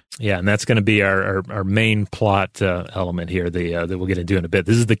kind. Yeah, and that's going to be our main plot element here that we'll get into in a bit.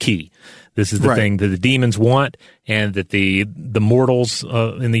 This is the key. This is the thing that the demons want, and that the mortals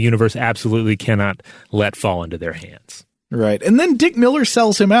in the universe absolutely cannot let fall into their hands. Right. And then Dick Miller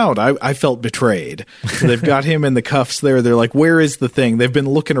sells him out. I felt betrayed. So they've got him in the cuffs there. They're like, where is the thing? They've been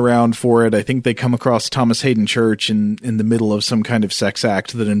looking around for it. I think they come across Thomas Hayden Church in the middle of some kind of sex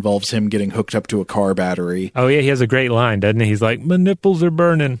act that involves him getting hooked up to a car battery. Oh, yeah. He has a great line, doesn't he? He's like, my nipples are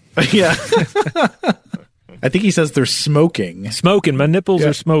burning. Yeah. I think he says they're smoking. Smoking. My nipples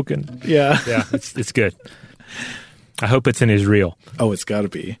are smoking. Yeah. Yeah. It's good. I hope it's in his reel. Oh, it's got to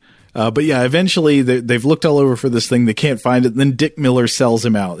be. But yeah, eventually they've looked all over for this thing. They can't find it. And then Dick Miller sells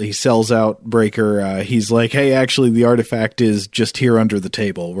him out. He sells out Breaker. He's like, hey, actually, the artifact is just here under the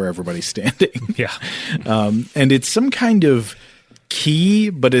table where everybody's standing. Yeah. And it's some kind of key,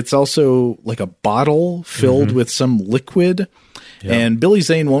 but it's also like a bottle filled with some liquid. Yep. And Billy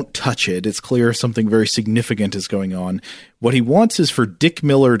Zane won't touch it. It's clear something very significant is going on. What he wants is for Dick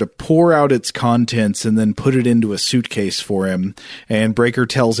Miller to pour out its contents and then put it into a suitcase for him. And Breaker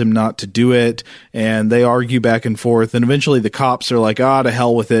tells him not to do it. And they argue back and forth. And eventually the cops are like, to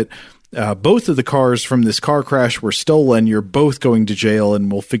hell with it. Both of the cars from this car crash were stolen. You're both going to jail, and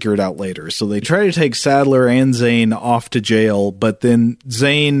we'll figure it out later. So they try to take Sadler and Zane off to jail, but then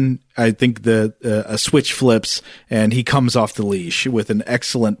Zane, I think a switch flips, and he comes off the leash with an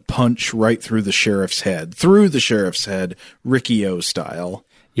excellent punch right through the sheriff's head, Ricky-O style.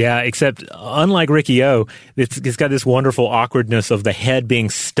 Yeah, except unlike Ricky-O, it's got this wonderful awkwardness of the head being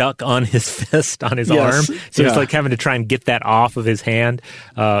stuck on his fist, on his arm. So it's like having to try and get that off of his hand.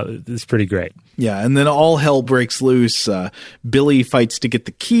 It's pretty great. Yeah, and then all hell breaks loose. Billy fights to get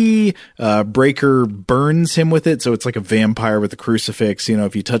the key. Breaker burns him with it, so it's like a vampire with a crucifix. You know,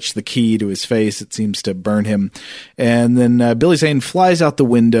 if you touch the key to his face, it seems to burn him. And then Billy Zane flies out the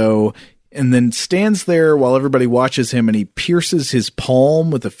window and then stands there while everybody watches him, and he pierces his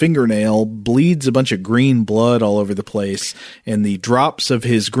palm with a fingernail, bleeds a bunch of green blood all over the place, and the drops of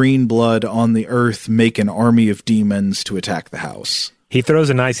his green blood on the earth make an army of demons to attack the house. He throws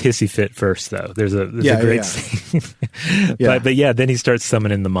a nice hissy fit first, though. There's a great scene. But then he starts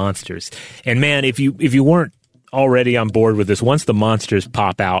summoning the monsters. And man, if you weren't already on board with this, once the monsters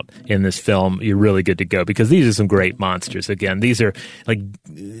pop out in this film, you're really good to go, because these are some great monsters. Again, these are like,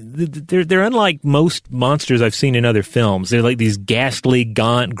 they're unlike most monsters I've seen in other films. They're like these ghastly,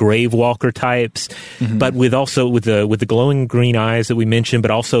 gaunt gravewalker types, but with the glowing green eyes that we mentioned,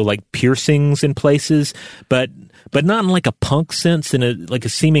 but also like piercings in places, but not in like a punk sense, in a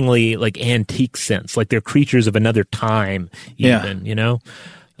seemingly like antique sense, like they're creatures of another time, even, you know?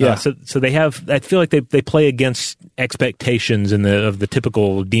 Yeah. So they have, I feel like they play against expectations of the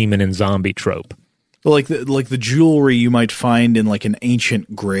typical demon and zombie trope. Like the jewelry you might find in like an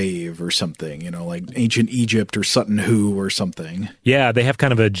ancient grave or something, you know, like ancient Egypt or Sutton Hoo or something. Yeah, they have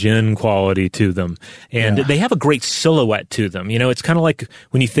kind of a djinn quality to them, and they have a great silhouette to them. You know, it's kind of like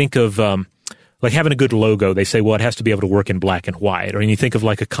when you think of like having a good logo, they say, well, it has to be able to work in black and white. Or when you think of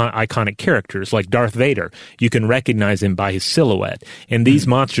like iconic characters like Darth Vader, you can recognize him by his silhouette. And these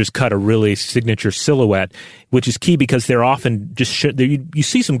monsters cut a really signature silhouette, which is key because they're often just you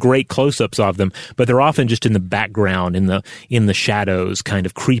see some great close-ups of them, but they're often just in the background, in the shadows, kind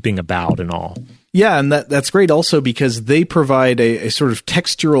of creeping about and all. Yeah, and that's great also because they provide a sort of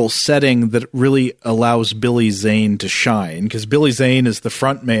textural setting that really allows Billy Zane to shine. Because Billy Zane is the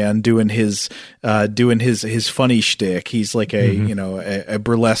front man doing his funny shtick. He's like a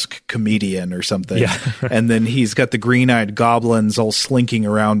burlesque comedian or something. Yeah. And then he's got the green-eyed goblins all slinking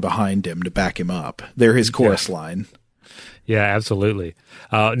around behind him to back him up. They're his chorus line. Yeah, absolutely.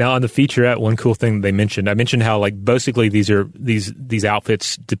 Now on the featurette, one cool thing I mentioned how like basically these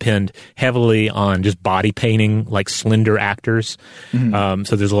outfits depend heavily on just body painting, like slender actors. Mm-hmm.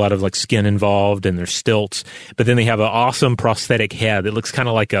 So there's a lot of like skin involved and there's stilts, but then they have an awesome prosthetic head that looks kind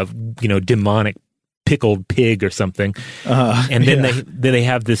of like a demonic pickled pig or something. And then they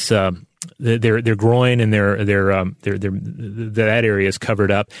have this. Their groin and their that area is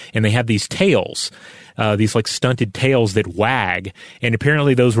covered up, and they have these tails, these like stunted tails that wag, and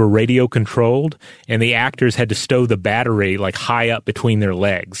apparently those were radio controlled, and the actors had to stow the battery like high up between their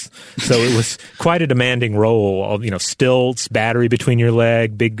legs, so it was quite a demanding role of stilts, battery between your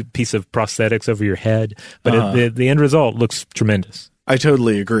leg, big piece of prosthetics over your head, but the end result looks tremendous. I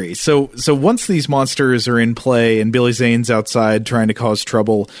totally agree. So once these monsters are in play and Billy Zane's outside trying to cause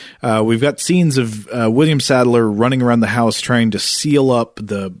trouble, we've got scenes of William Sadler running around the house trying to seal up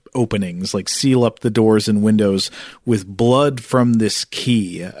the openings, like seal up the doors and windows with blood from this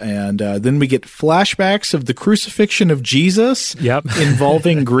key. And then we get flashbacks of the crucifixion of Jesus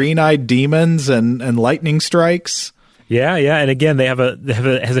involving green-eyed demons and lightning strikes. Yeah, and again, it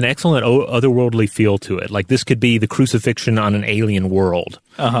has an excellent otherworldly feel to it. Like this could be the crucifixion on an alien world.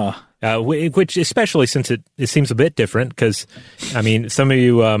 Which, especially since it seems a bit different, because I mean, some of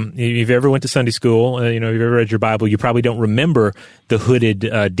you, if you've ever went to Sunday school, if you've ever read your Bible, you probably don't remember the hooded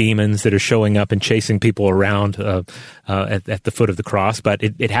demons that are showing up and chasing people around at the foot of the cross. But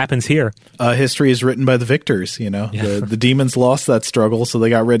it happens here. History is written by the victors. The demons lost that struggle, so they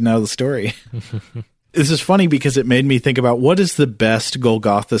got written out of the story. This is funny because it made me think about what is the best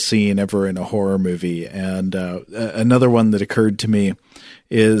Golgotha scene ever in a horror movie. And another one that occurred to me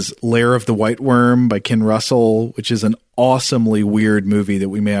is Lair of the White Worm by Ken Russell, which is an awesomely weird movie that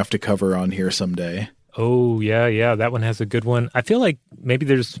we may have to cover on here someday. Oh, yeah. That one has a good one. I feel like maybe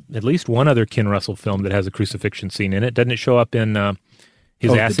there's at least one other Ken Russell film that has a crucifixion scene in it. Doesn't it show up in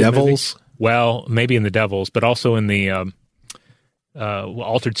his acid The Devils? Movie? Well, maybe in The Devils, but also in the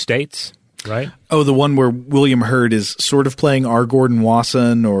Altered States. Right? Oh, the one where William Hurt is sort of playing R. Gordon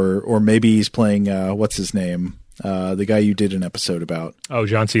Wasson, or maybe he's playing, what's his name? The guy you did an episode about. Oh,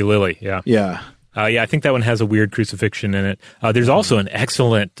 John C. Lilly, yeah. Yeah. I think that one has a weird crucifixion in it. There's also an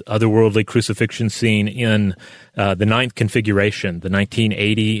excellent otherworldly crucifixion scene in The Ninth Configuration, the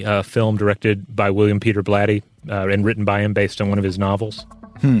 1980 film directed by William Peter Blatty and written by him based on one of his novels.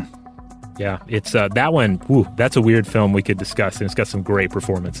 Yeah, it's that one, that's a weird film we could discuss, and it's got some great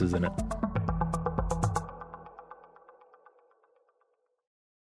performances in it.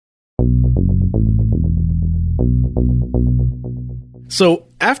 So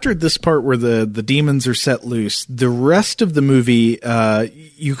after this part where the demons are set loose, the rest of the movie,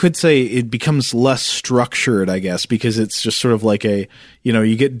 you could say it becomes less structured, I guess, because it's just sort of like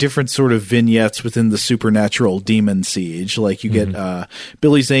you get different sort of vignettes within the supernatural demon siege. Like you get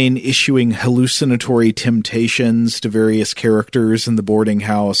Billy Zane issuing hallucinatory temptations to various characters in the boarding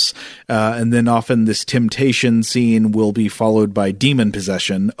house. And then often this temptation scene will be followed by demon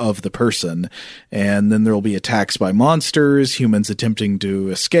possession of the person. And then there will be attacks by monsters, humans attempting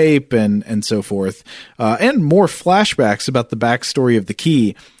to escape, and so forth, and more flashbacks about the backstory of the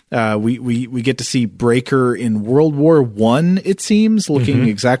key. We get to see Breaker in World War I, it seems, looking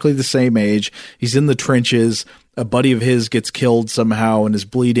exactly the same age. He's in the trenches. A buddy of his gets killed somehow and is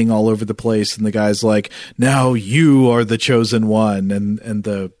bleeding all over the place, and the guy's like, "Now you are the chosen one." And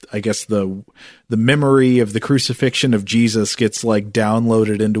the memory of the crucifixion of Jesus gets like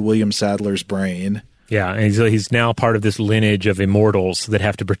downloaded into William Sadler's brain. Yeah, and he's now part of this lineage of immortals that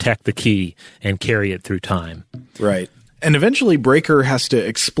have to protect the key and carry it through time. Right. And eventually Breaker has to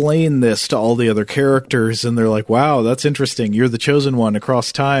explain this to all the other characters, and they're like, wow, that's interesting. You're the chosen one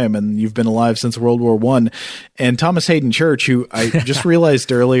across time, and you've been alive since World War I. And Thomas Hayden Church, who I just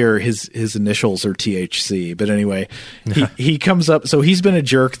realized earlier his initials are THC, but anyway, he comes up. So he's been a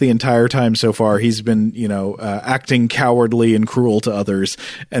jerk the entire time so far. He's been, acting cowardly and cruel to others.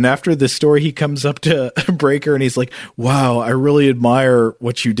 And after this story, he comes up to Breaker, and he's like, wow, I really admire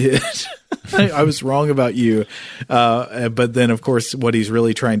what you did. I was wrong about you. But then, of course, what he's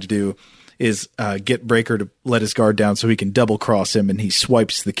really trying to do is get Breaker to let his guard down so he can double cross him, and he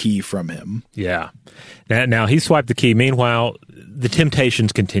swipes the key from him. Yeah. Now he swiped the key. Meanwhile, the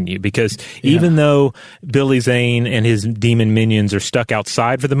temptations continue because even though Billy Zane and his demon minions are stuck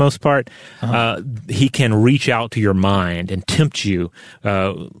outside for the most part, he can reach out to your mind and tempt you,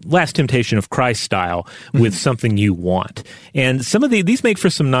 Last Temptation of Christ style, with something you want. And some of these make for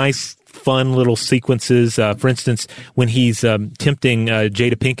some nice, fun little sequences. For instance, when he's tempting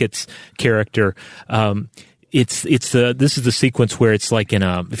Jada Pinkett's character, this is the sequence where it's like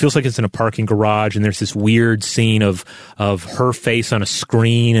it feels like it's in a parking garage, and there's this weird scene of her face on a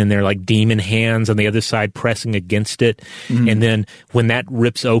screen, and they're like demon hands on the other side pressing against it. And then when that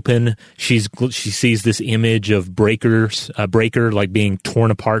rips open, she sees this image of Breaker like being torn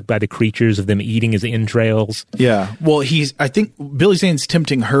apart by the creatures, of them eating his entrails. Yeah. Well, I think Billy Zane's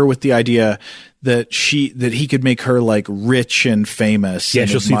tempting her with the idea that he could make her like rich and famous. Yeah,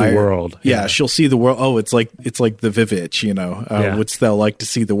 and she'll see the world. Yeah, she'll see the world. Oh, it's like the Vivitch, wouldst thou like to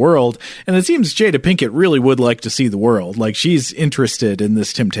see the world? And it seems Jada Pinkett really would like to see the world. Like, she's interested in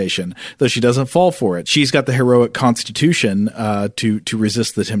this temptation, though she doesn't fall for it. She's got the heroic constitution to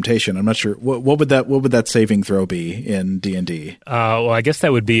resist the temptation. I'm not sure what would that saving throw be in D&D. Well, I guess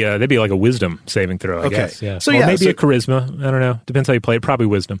that would be that'd be like a wisdom saving throw. I guess. Yeah. So maybe a charisma. I don't know. Depends how you play it. Probably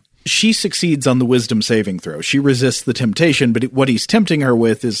wisdom. She succeeds on the wisdom saving throw. She resists the temptation, but what he's tempting her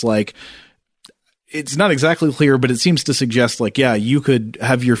with is like, it's not exactly clear, but it seems to suggest like, yeah, you could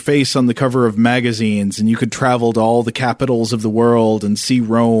have your face on the cover of magazines and you could travel to all the capitals of the world and see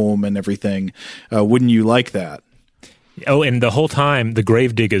Rome and everything. Wouldn't you like that? Oh, and the whole time, the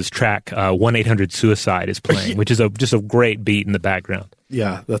Gravediggers track 1-800-SUICIDE is playing, which is just a great beat in the background.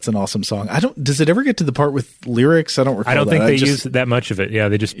 Yeah, that's an awesome song. Does it ever get to the part with lyrics? I don't recall. I don't think they use that much of it. Yeah,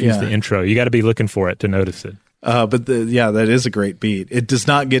 they just use the intro. You got to be looking for it to notice it. But that is a great beat. It does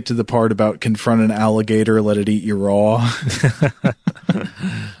not get to the part about confront an alligator, let it eat you raw.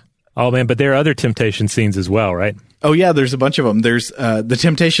 Oh, man, but there are other temptation scenes as well, right? Oh, yeah, there's a bunch of them. There's the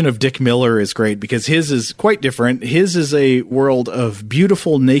temptation of Dick Miller is great because his is quite different. His is a world of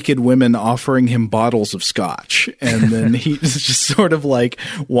beautiful naked women offering him bottles of scotch. And then he just sort of like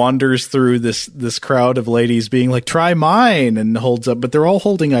wanders through this crowd of ladies being like, try mine, and holds up. But they're all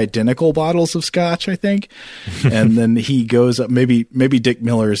holding identical bottles of scotch, I think. And then he goes up. Maybe Dick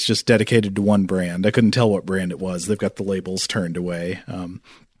Miller is just dedicated to one brand. I couldn't tell what brand it was. They've got the labels turned away.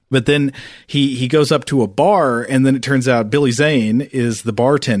 But then he goes up to a bar, and then it turns out Billy Zane is the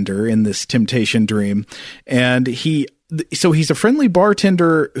bartender in this temptation dream. And so he's a friendly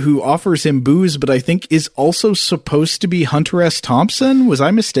bartender who offers him booze, but I think is also supposed to be Hunter S. Thompson. Was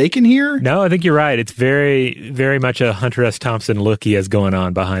I mistaken here? No, I think you're right. It's very, very much a Hunter S. Thompson look he has going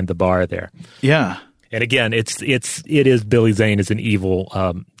on behind the bar there. Yeah. And again, it is Billy Zane as an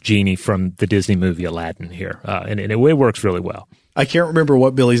evil genie from the Disney movie Aladdin here. And it works really well. I can't remember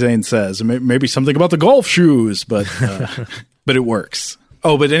what Billy Zane says. Maybe something about the golf shoes, but but it works.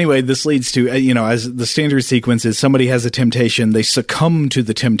 Oh, but anyway, this leads to, as the standard sequence is somebody has a temptation. They succumb to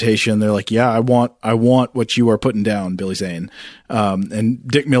the temptation. They're like, yeah, I want what you are putting down, Billy Zane. And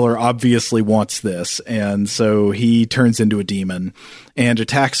Dick Miller obviously wants this. And so he turns into a demon and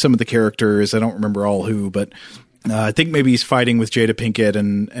attacks some of the characters. I don't remember all who, but I think maybe he's fighting with Jada Pinkett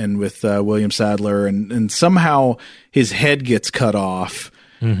and with William Sadler, and somehow his head gets cut off.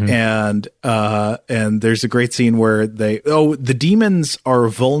 Mm-hmm. And there's a great scene where the demons are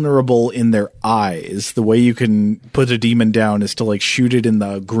vulnerable in their eyes. The way you can put a demon down is to like shoot it in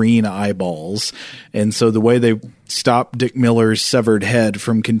the green eyeballs. And so the way they stop Dick Miller's severed head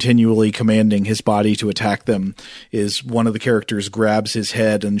from continually commanding his body to attack them is one of the characters grabs his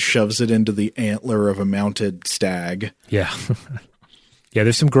head and shoves it into the antler of a mounted stag. Yeah. Yeah,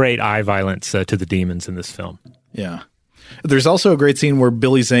 there's some great eye violence to the demons in this film. Yeah. There's also a great scene where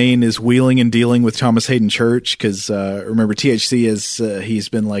Billy Zane is wheeling and dealing with Thomas Hayden Church because remember THC he's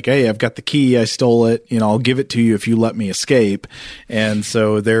been like, hey, I've got the key, I stole it, I'll give it to you if you let me escape. And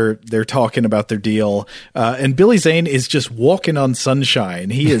so they're talking about their deal. And Billy Zane is just walking on sunshine.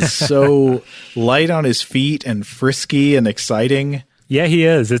 He is so light on his feet and frisky and exciting. Yeah, he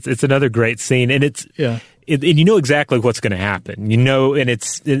is. It's another great scene, and and you know exactly what's going to happen, and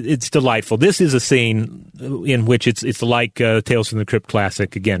it's delightful. This is a scene in which it's like Tales from the Crypt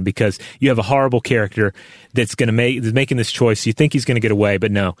classic again, because you have a horrible character that's making this choice. You think he's going to get away,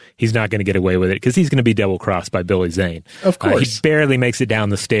 but no, he's not going to get away with it because he's going to be double crossed by Billy Zane. Of course, he barely makes it down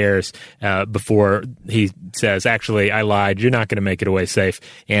the stairs before he says, "Actually, I lied. You're not going to make it away safe."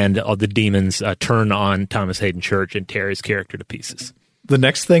 And the demons turn on Thomas Hayden Church and tear his character to pieces. The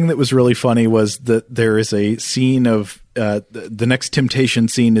next thing that was really funny was that there is a scene of the next temptation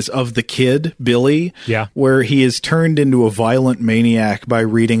scene is of the kid, Billy, where he is turned into a violent maniac by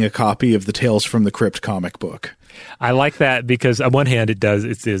reading a copy of the Tales from the Crypt comic book. I like that because on one hand it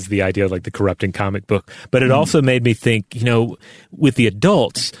is the idea of like the corrupting comic book, but it also made me think, with the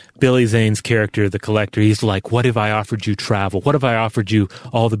adults, Billy Zane's character, the collector, he's like, what if I offered you travel? What if I offered you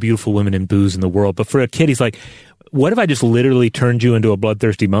all the beautiful women and booze in the world? But for a kid, he's like, what if I just literally turned you into a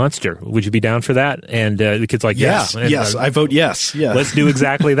bloodthirsty monster? Would you be down for that? And the kid's like, yes, yeah. Yes, I vote yes. Yeah. Let's do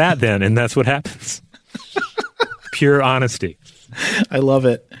exactly that then. And that's what happens. Pure honesty. I love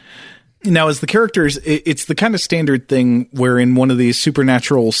it. Now, as the characters, it's the kind of standard thing where in one of these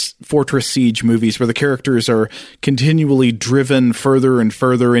supernatural Fortress Siege movies where the characters are continually driven further and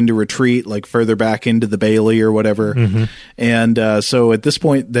further into retreat, like further back into the Bailey or whatever. Mm-hmm. And so at this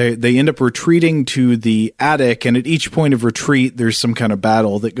point, they end up retreating to the attic, and at each point of retreat, there's some kind of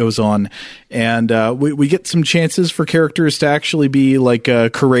battle that goes on. And we get some chances for characters to actually be like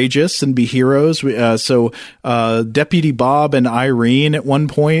courageous and be heroes. So Deputy Bob and Irene at one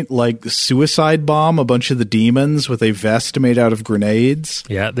point, like, suicide bomb a bunch of the demons with a vest made out of grenades.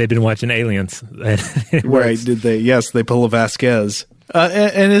 Yeah, they've been watching Aliens. Right, did they? Yes, they pull a Vasquez.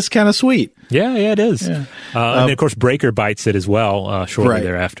 And it's kind of sweet. Yeah, it is. Yeah. And then, of course, Breaker bites it as well shortly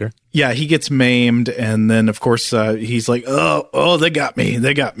thereafter. Yeah, he gets maimed, and then, of course, he's like, oh, they got me.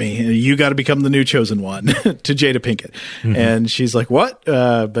 You got to become the new chosen one, to Jada Pinkett. Mm-hmm. And she's like, what?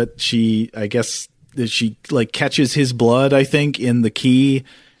 But I guess, she, like, catches his blood, I think, in the key.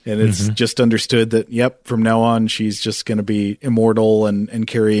 And it's just understood that, yep, from now on, she's just going to be immortal and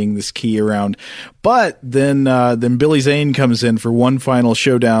carrying this key around. But then Billy Zane comes in for one final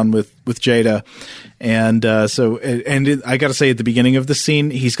showdown with Jada. And I got to say, at the beginning of the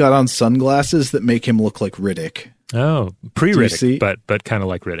scene, he's got on sunglasses that make him look like Riddick. Oh, pre-Riddick, but kind of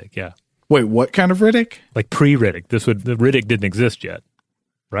like Riddick, yeah. Wait, what kind of Riddick? Like pre-Riddick. The Riddick didn't exist yet,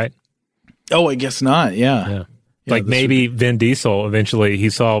 right? Oh, I guess not, yeah. Like maybe Vin Diesel eventually he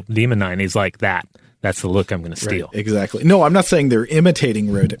saw Demon Knight and he's like, that's the look I'm going to steal. Right, exactly. No, I'm not saying they're imitating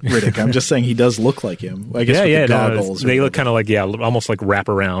Riddick. I'm just saying he does look like him. I guess with the goggles. They look kind of like, almost like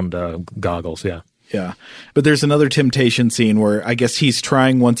wraparound goggles, yeah. Yeah. But there's another temptation scene where I guess he's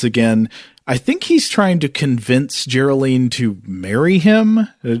trying once again. I think he's trying to convince Geraldine to marry him.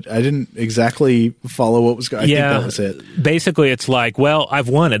 I didn't exactly follow what was going on. I think that was it. Basically, it's like, well, I've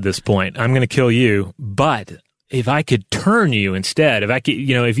won at this point. I'm going to kill you, but if I could turn you instead,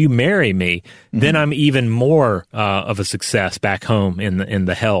 if you marry me, then I'm even more of a success back home in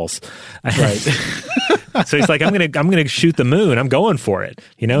the hells. Right. So he's like, I'm gonna shoot the moon. I'm going for it.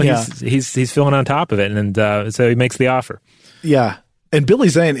 He's feeling on top of it, and so he makes the offer. Yeah, and Billy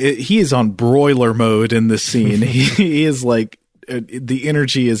Zane, he is on broiler mode in this scene. He is like, the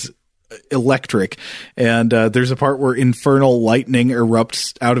energy is electric, and there's a part where infernal lightning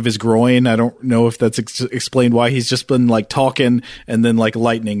erupts out of his groin. I don't know if that's explained why. He's just been like talking, and then like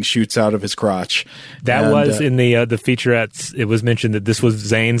lightning shoots out of his crotch. That was in the featurettes. It was mentioned that this was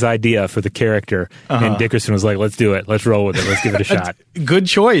Zane's idea for the character, and Dickerson was like, "Let's do it. Let's roll with it. Let's give it a shot." Good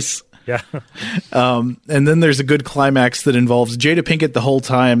choice. Yeah. And then there's a good climax that involves Jada Pinkett the whole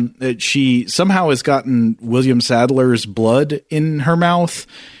time. She somehow has gotten William Sadler's blood in her mouth.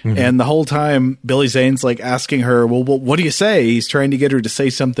 Mm-hmm. And the whole time Billy Zane's like asking her, well, what do you say? He's trying to get her to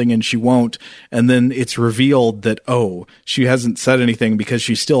say something and she won't. And then it's revealed that, she hasn't said anything because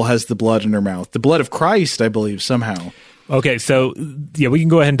she still has the blood in her mouth. The blood of Christ, I believe, somehow. Okay. So we can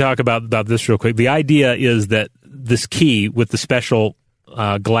go ahead and talk about this real quick. The idea is that this key with the special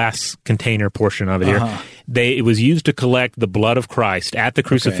glass container portion of it here. It was used to collect the blood of Christ at the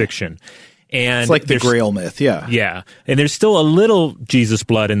crucifixion. And it's like the Grail myth, yeah. Yeah. And there's still a little Jesus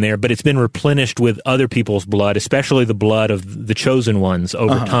blood in there, but it's been replenished with other people's blood, especially the blood of the chosen ones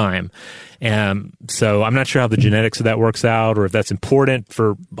over time. So I'm not sure how the genetics of that works out or if that's important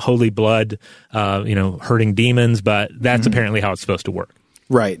for holy blood, hurting demons, but that's apparently how it's supposed to work.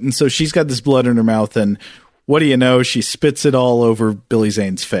 Right. And so she's got this blood in her mouth, and what do you know? She spits it all over Billy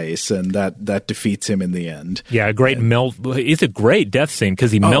Zane's face, and that defeats him in the end. Yeah, a great melt. It's a great death scene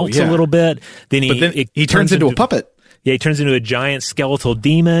because he melts a little bit. Then he turns into a puppet. Yeah, he turns into a giant skeletal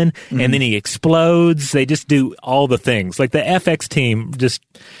demon, and then he explodes. They just do all the things. Like the FX team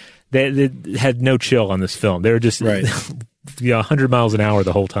they had no chill on this film. They were just 100 miles an hour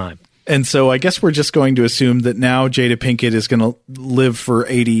the whole time. And so I guess we're just going to assume that now Jada Pinkett is going to live for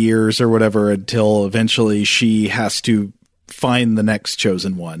 80 years or whatever until eventually she has to find the next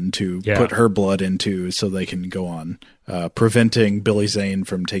chosen one to put her blood into so they can go on, preventing Billy Zane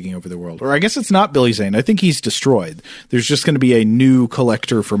from taking over the world. Or I guess it's not Billy Zane. I think he's destroyed. There's just going to be a new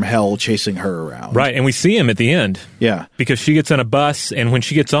collector from hell chasing her around. Right, and we see him at the end. Yeah. Because she gets on a bus, and when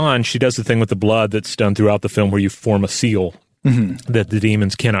she gets on, she does the thing with the blood that's done throughout the film where you form a seal that the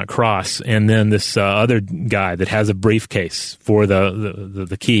demons cannot cross. And then this other guy that has a briefcase for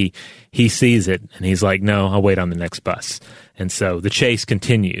the key, he sees it, and he's like, no, I'll wait on the next bus. And so the chase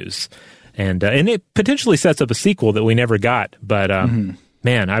continues. And it potentially sets up a sequel that we never got. But,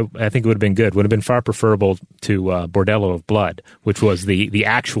 man, I think it would have been good. Would have been far preferable to Bordello of Blood, which was the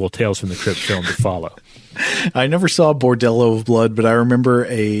actual Tales from the Crypt film to follow. I never saw Bordello of Blood, but I remember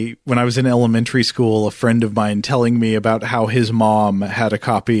when I was in elementary school, a friend of mine telling me about how his mom had a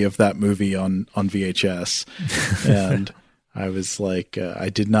copy of that movie on VHS. And I was like, I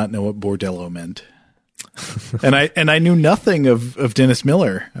did not know what Bordello meant. And I knew nothing of Dennis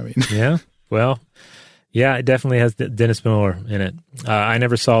Miller. I mean, yeah, well, yeah, it definitely has Dennis Miller in it. I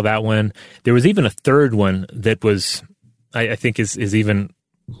never saw that one. There was even a third one that was, I think is even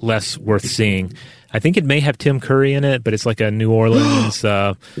less worth seeing. I think it may have Tim Curry in it, but it's like a New Orleans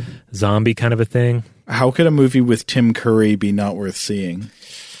zombie kind of a thing. How could a movie with Tim Curry be not worth seeing?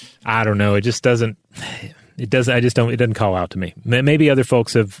 I don't know. It just doesn't. It does. I just don't. It doesn't call out to me. Maybe other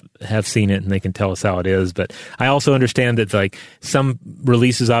folks have seen it and they can tell us how it is. But I also understand that like some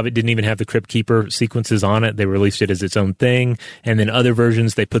releases of it didn't even have the Crypt Keeper sequences on it. They released it as its own thing, and then other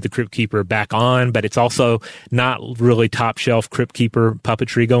versions they put the Crypt Keeper back on. But it's also not really top shelf Crypt Keeper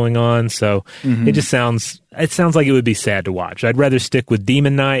puppetry going on. So it just sounds. It sounds like it would be sad to watch. I'd rather stick with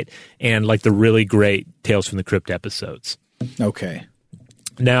Demon Night and like the really great Tales from the Crypt episodes. Okay.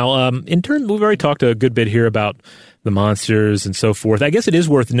 Now, in turn, we've already talked a good bit here about the monsters and so forth. I guess it is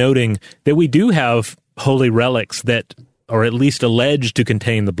worth noting that we do have holy relics that are at least alleged to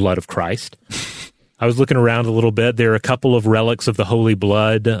contain the blood of Christ. I was looking around a little bit. There are a couple of relics of the holy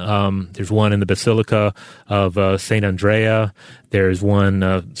blood. There's one in the Basilica of St. Andrea. There's one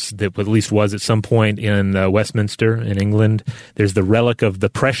that at least was at some point in Westminster in England. There's the relic of the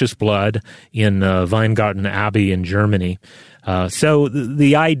precious blood in Weingarten Abbey in Germany. So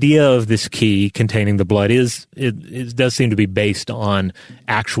the idea of this key containing the blood it does seem to be based on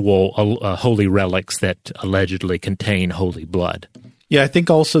actual holy relics that allegedly contain holy blood. Yeah, I think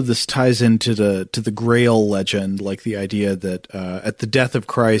also this ties into the Grail legend, like the idea that at the death of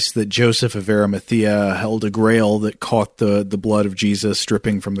Christ, that Joseph of Arimathea held a Grail that caught the blood of Jesus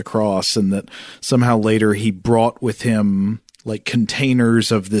dripping from the cross, and that somehow later he brought with him like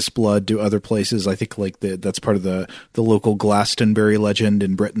containers of this blood to other places. I think like that's part of the local Glastonbury legend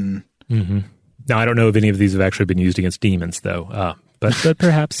in Britain. Mm-hmm. Now, I don't know if any of these have actually been used against demons, though, but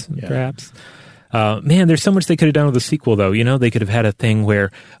perhaps, perhaps. Man, there's so much they could have done with the sequel, though. You know, they could have had a thing where,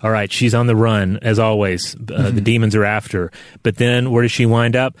 all right, she's on the run, as always. The demons are after her. But then where does she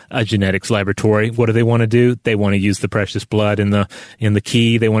wind up? A genetics laboratory. What do they want to do? They want to use the precious blood in the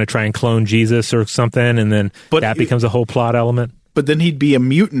key. They want to try and clone Jesus or something, and then that becomes a whole plot element. But then he'd be a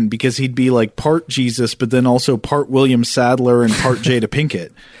mutant because he'd be like part Jesus, but then also part William Sadler and part Jada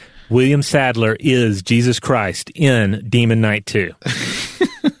Pinkett. William Sadler is Jesus Christ in Demon Knight 2.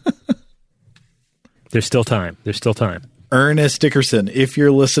 There's still time. There's still time. Ernest Dickerson, if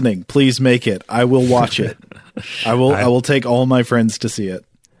you're listening, please make it. I will watch it. I will take all my friends to see it.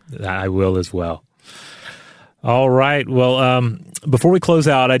 I will as well. All right. Well, before we close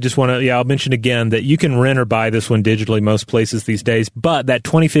out, I just want to, I'll mention again that you can rent or buy this one digitally most places these days, but that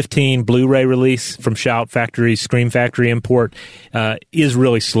 2015 Blu-ray release from Shout Factory, Scream Factory import is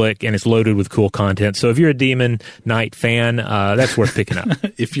really slick, and it's loaded with cool content. So if you're a Demon Knight fan, that's worth picking up.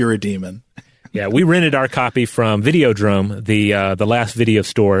 If you're a demon. Yeah, we rented our copy from Videodrome, the last video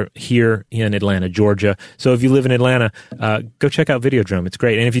store here in Atlanta, Georgia. So if you live in Atlanta, go check out Videodrome. It's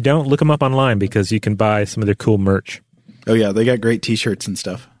great. And if you don't, look them up online because you can buy some of their cool merch. Oh, yeah, they got great T-shirts and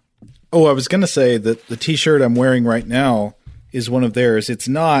stuff. Oh, I was going to say that the T-shirt I'm wearing right now is one of theirs. It's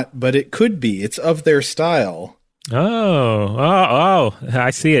not, but it could be. It's of their style. Oh,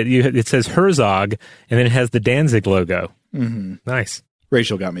 I see it. It says Herzog, and then it has the Danzig logo. Mm-hmm. Nice.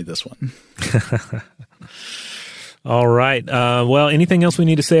 Rachel got me this one. All right. Well, anything else we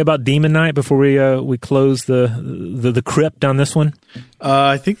need to say about Demon Knight before we close the crypt on this one?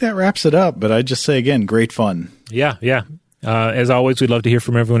 I think that wraps it up, but I'd just say again, great fun. Yeah. As always, we'd love to hear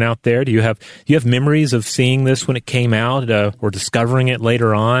from everyone out there. Do you have memories of seeing this when it came out or discovering it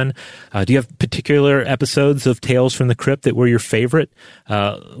later on? Do you have particular episodes of Tales from the Crypt that were your favorite?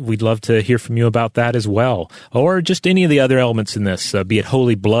 We'd love to hear from you about that as well. Or just any of the other elements in this, be it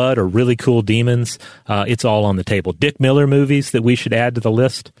Holy Blood or really cool demons. It's all on the table. Dick Miller movies that we should add to the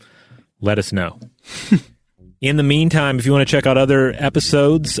list? Let us know. In the meantime, if you want to check out other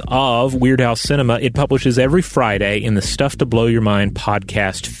episodes of Weirdhouse Cinema, it publishes every Friday in the Stuff to Blow Your Mind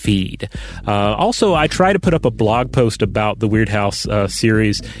podcast feed. Also, I try to put up a blog post about the Weirdhouse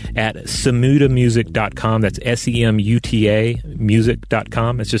series at semutamusic.com. That's SEMUTA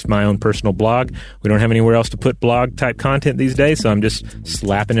music.com. It's just my own personal blog. We don't have anywhere else to put blog-type content these days, so I'm just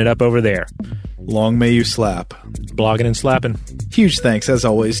slapping it up over there. Long may you slap. Blogging and slapping. Huge thanks, as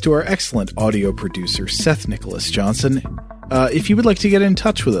always, to our excellent audio producer, Seth Nicholas Johnson. If you would like to get in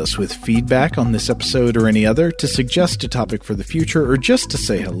touch with us with feedback on this episode or any other, to suggest a topic for the future, or just to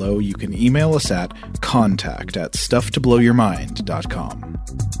say hello, you can email us at contact@stufftoblowyourmind.com.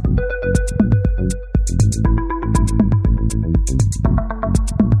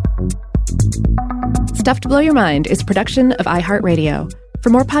 Stuff to Blow Your Mind is a production of iHeartRadio. For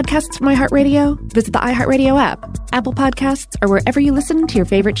more podcasts from iHeartRadio, visit the iHeartRadio app, Apple Podcasts, or wherever you listen to your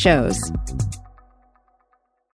favorite shows.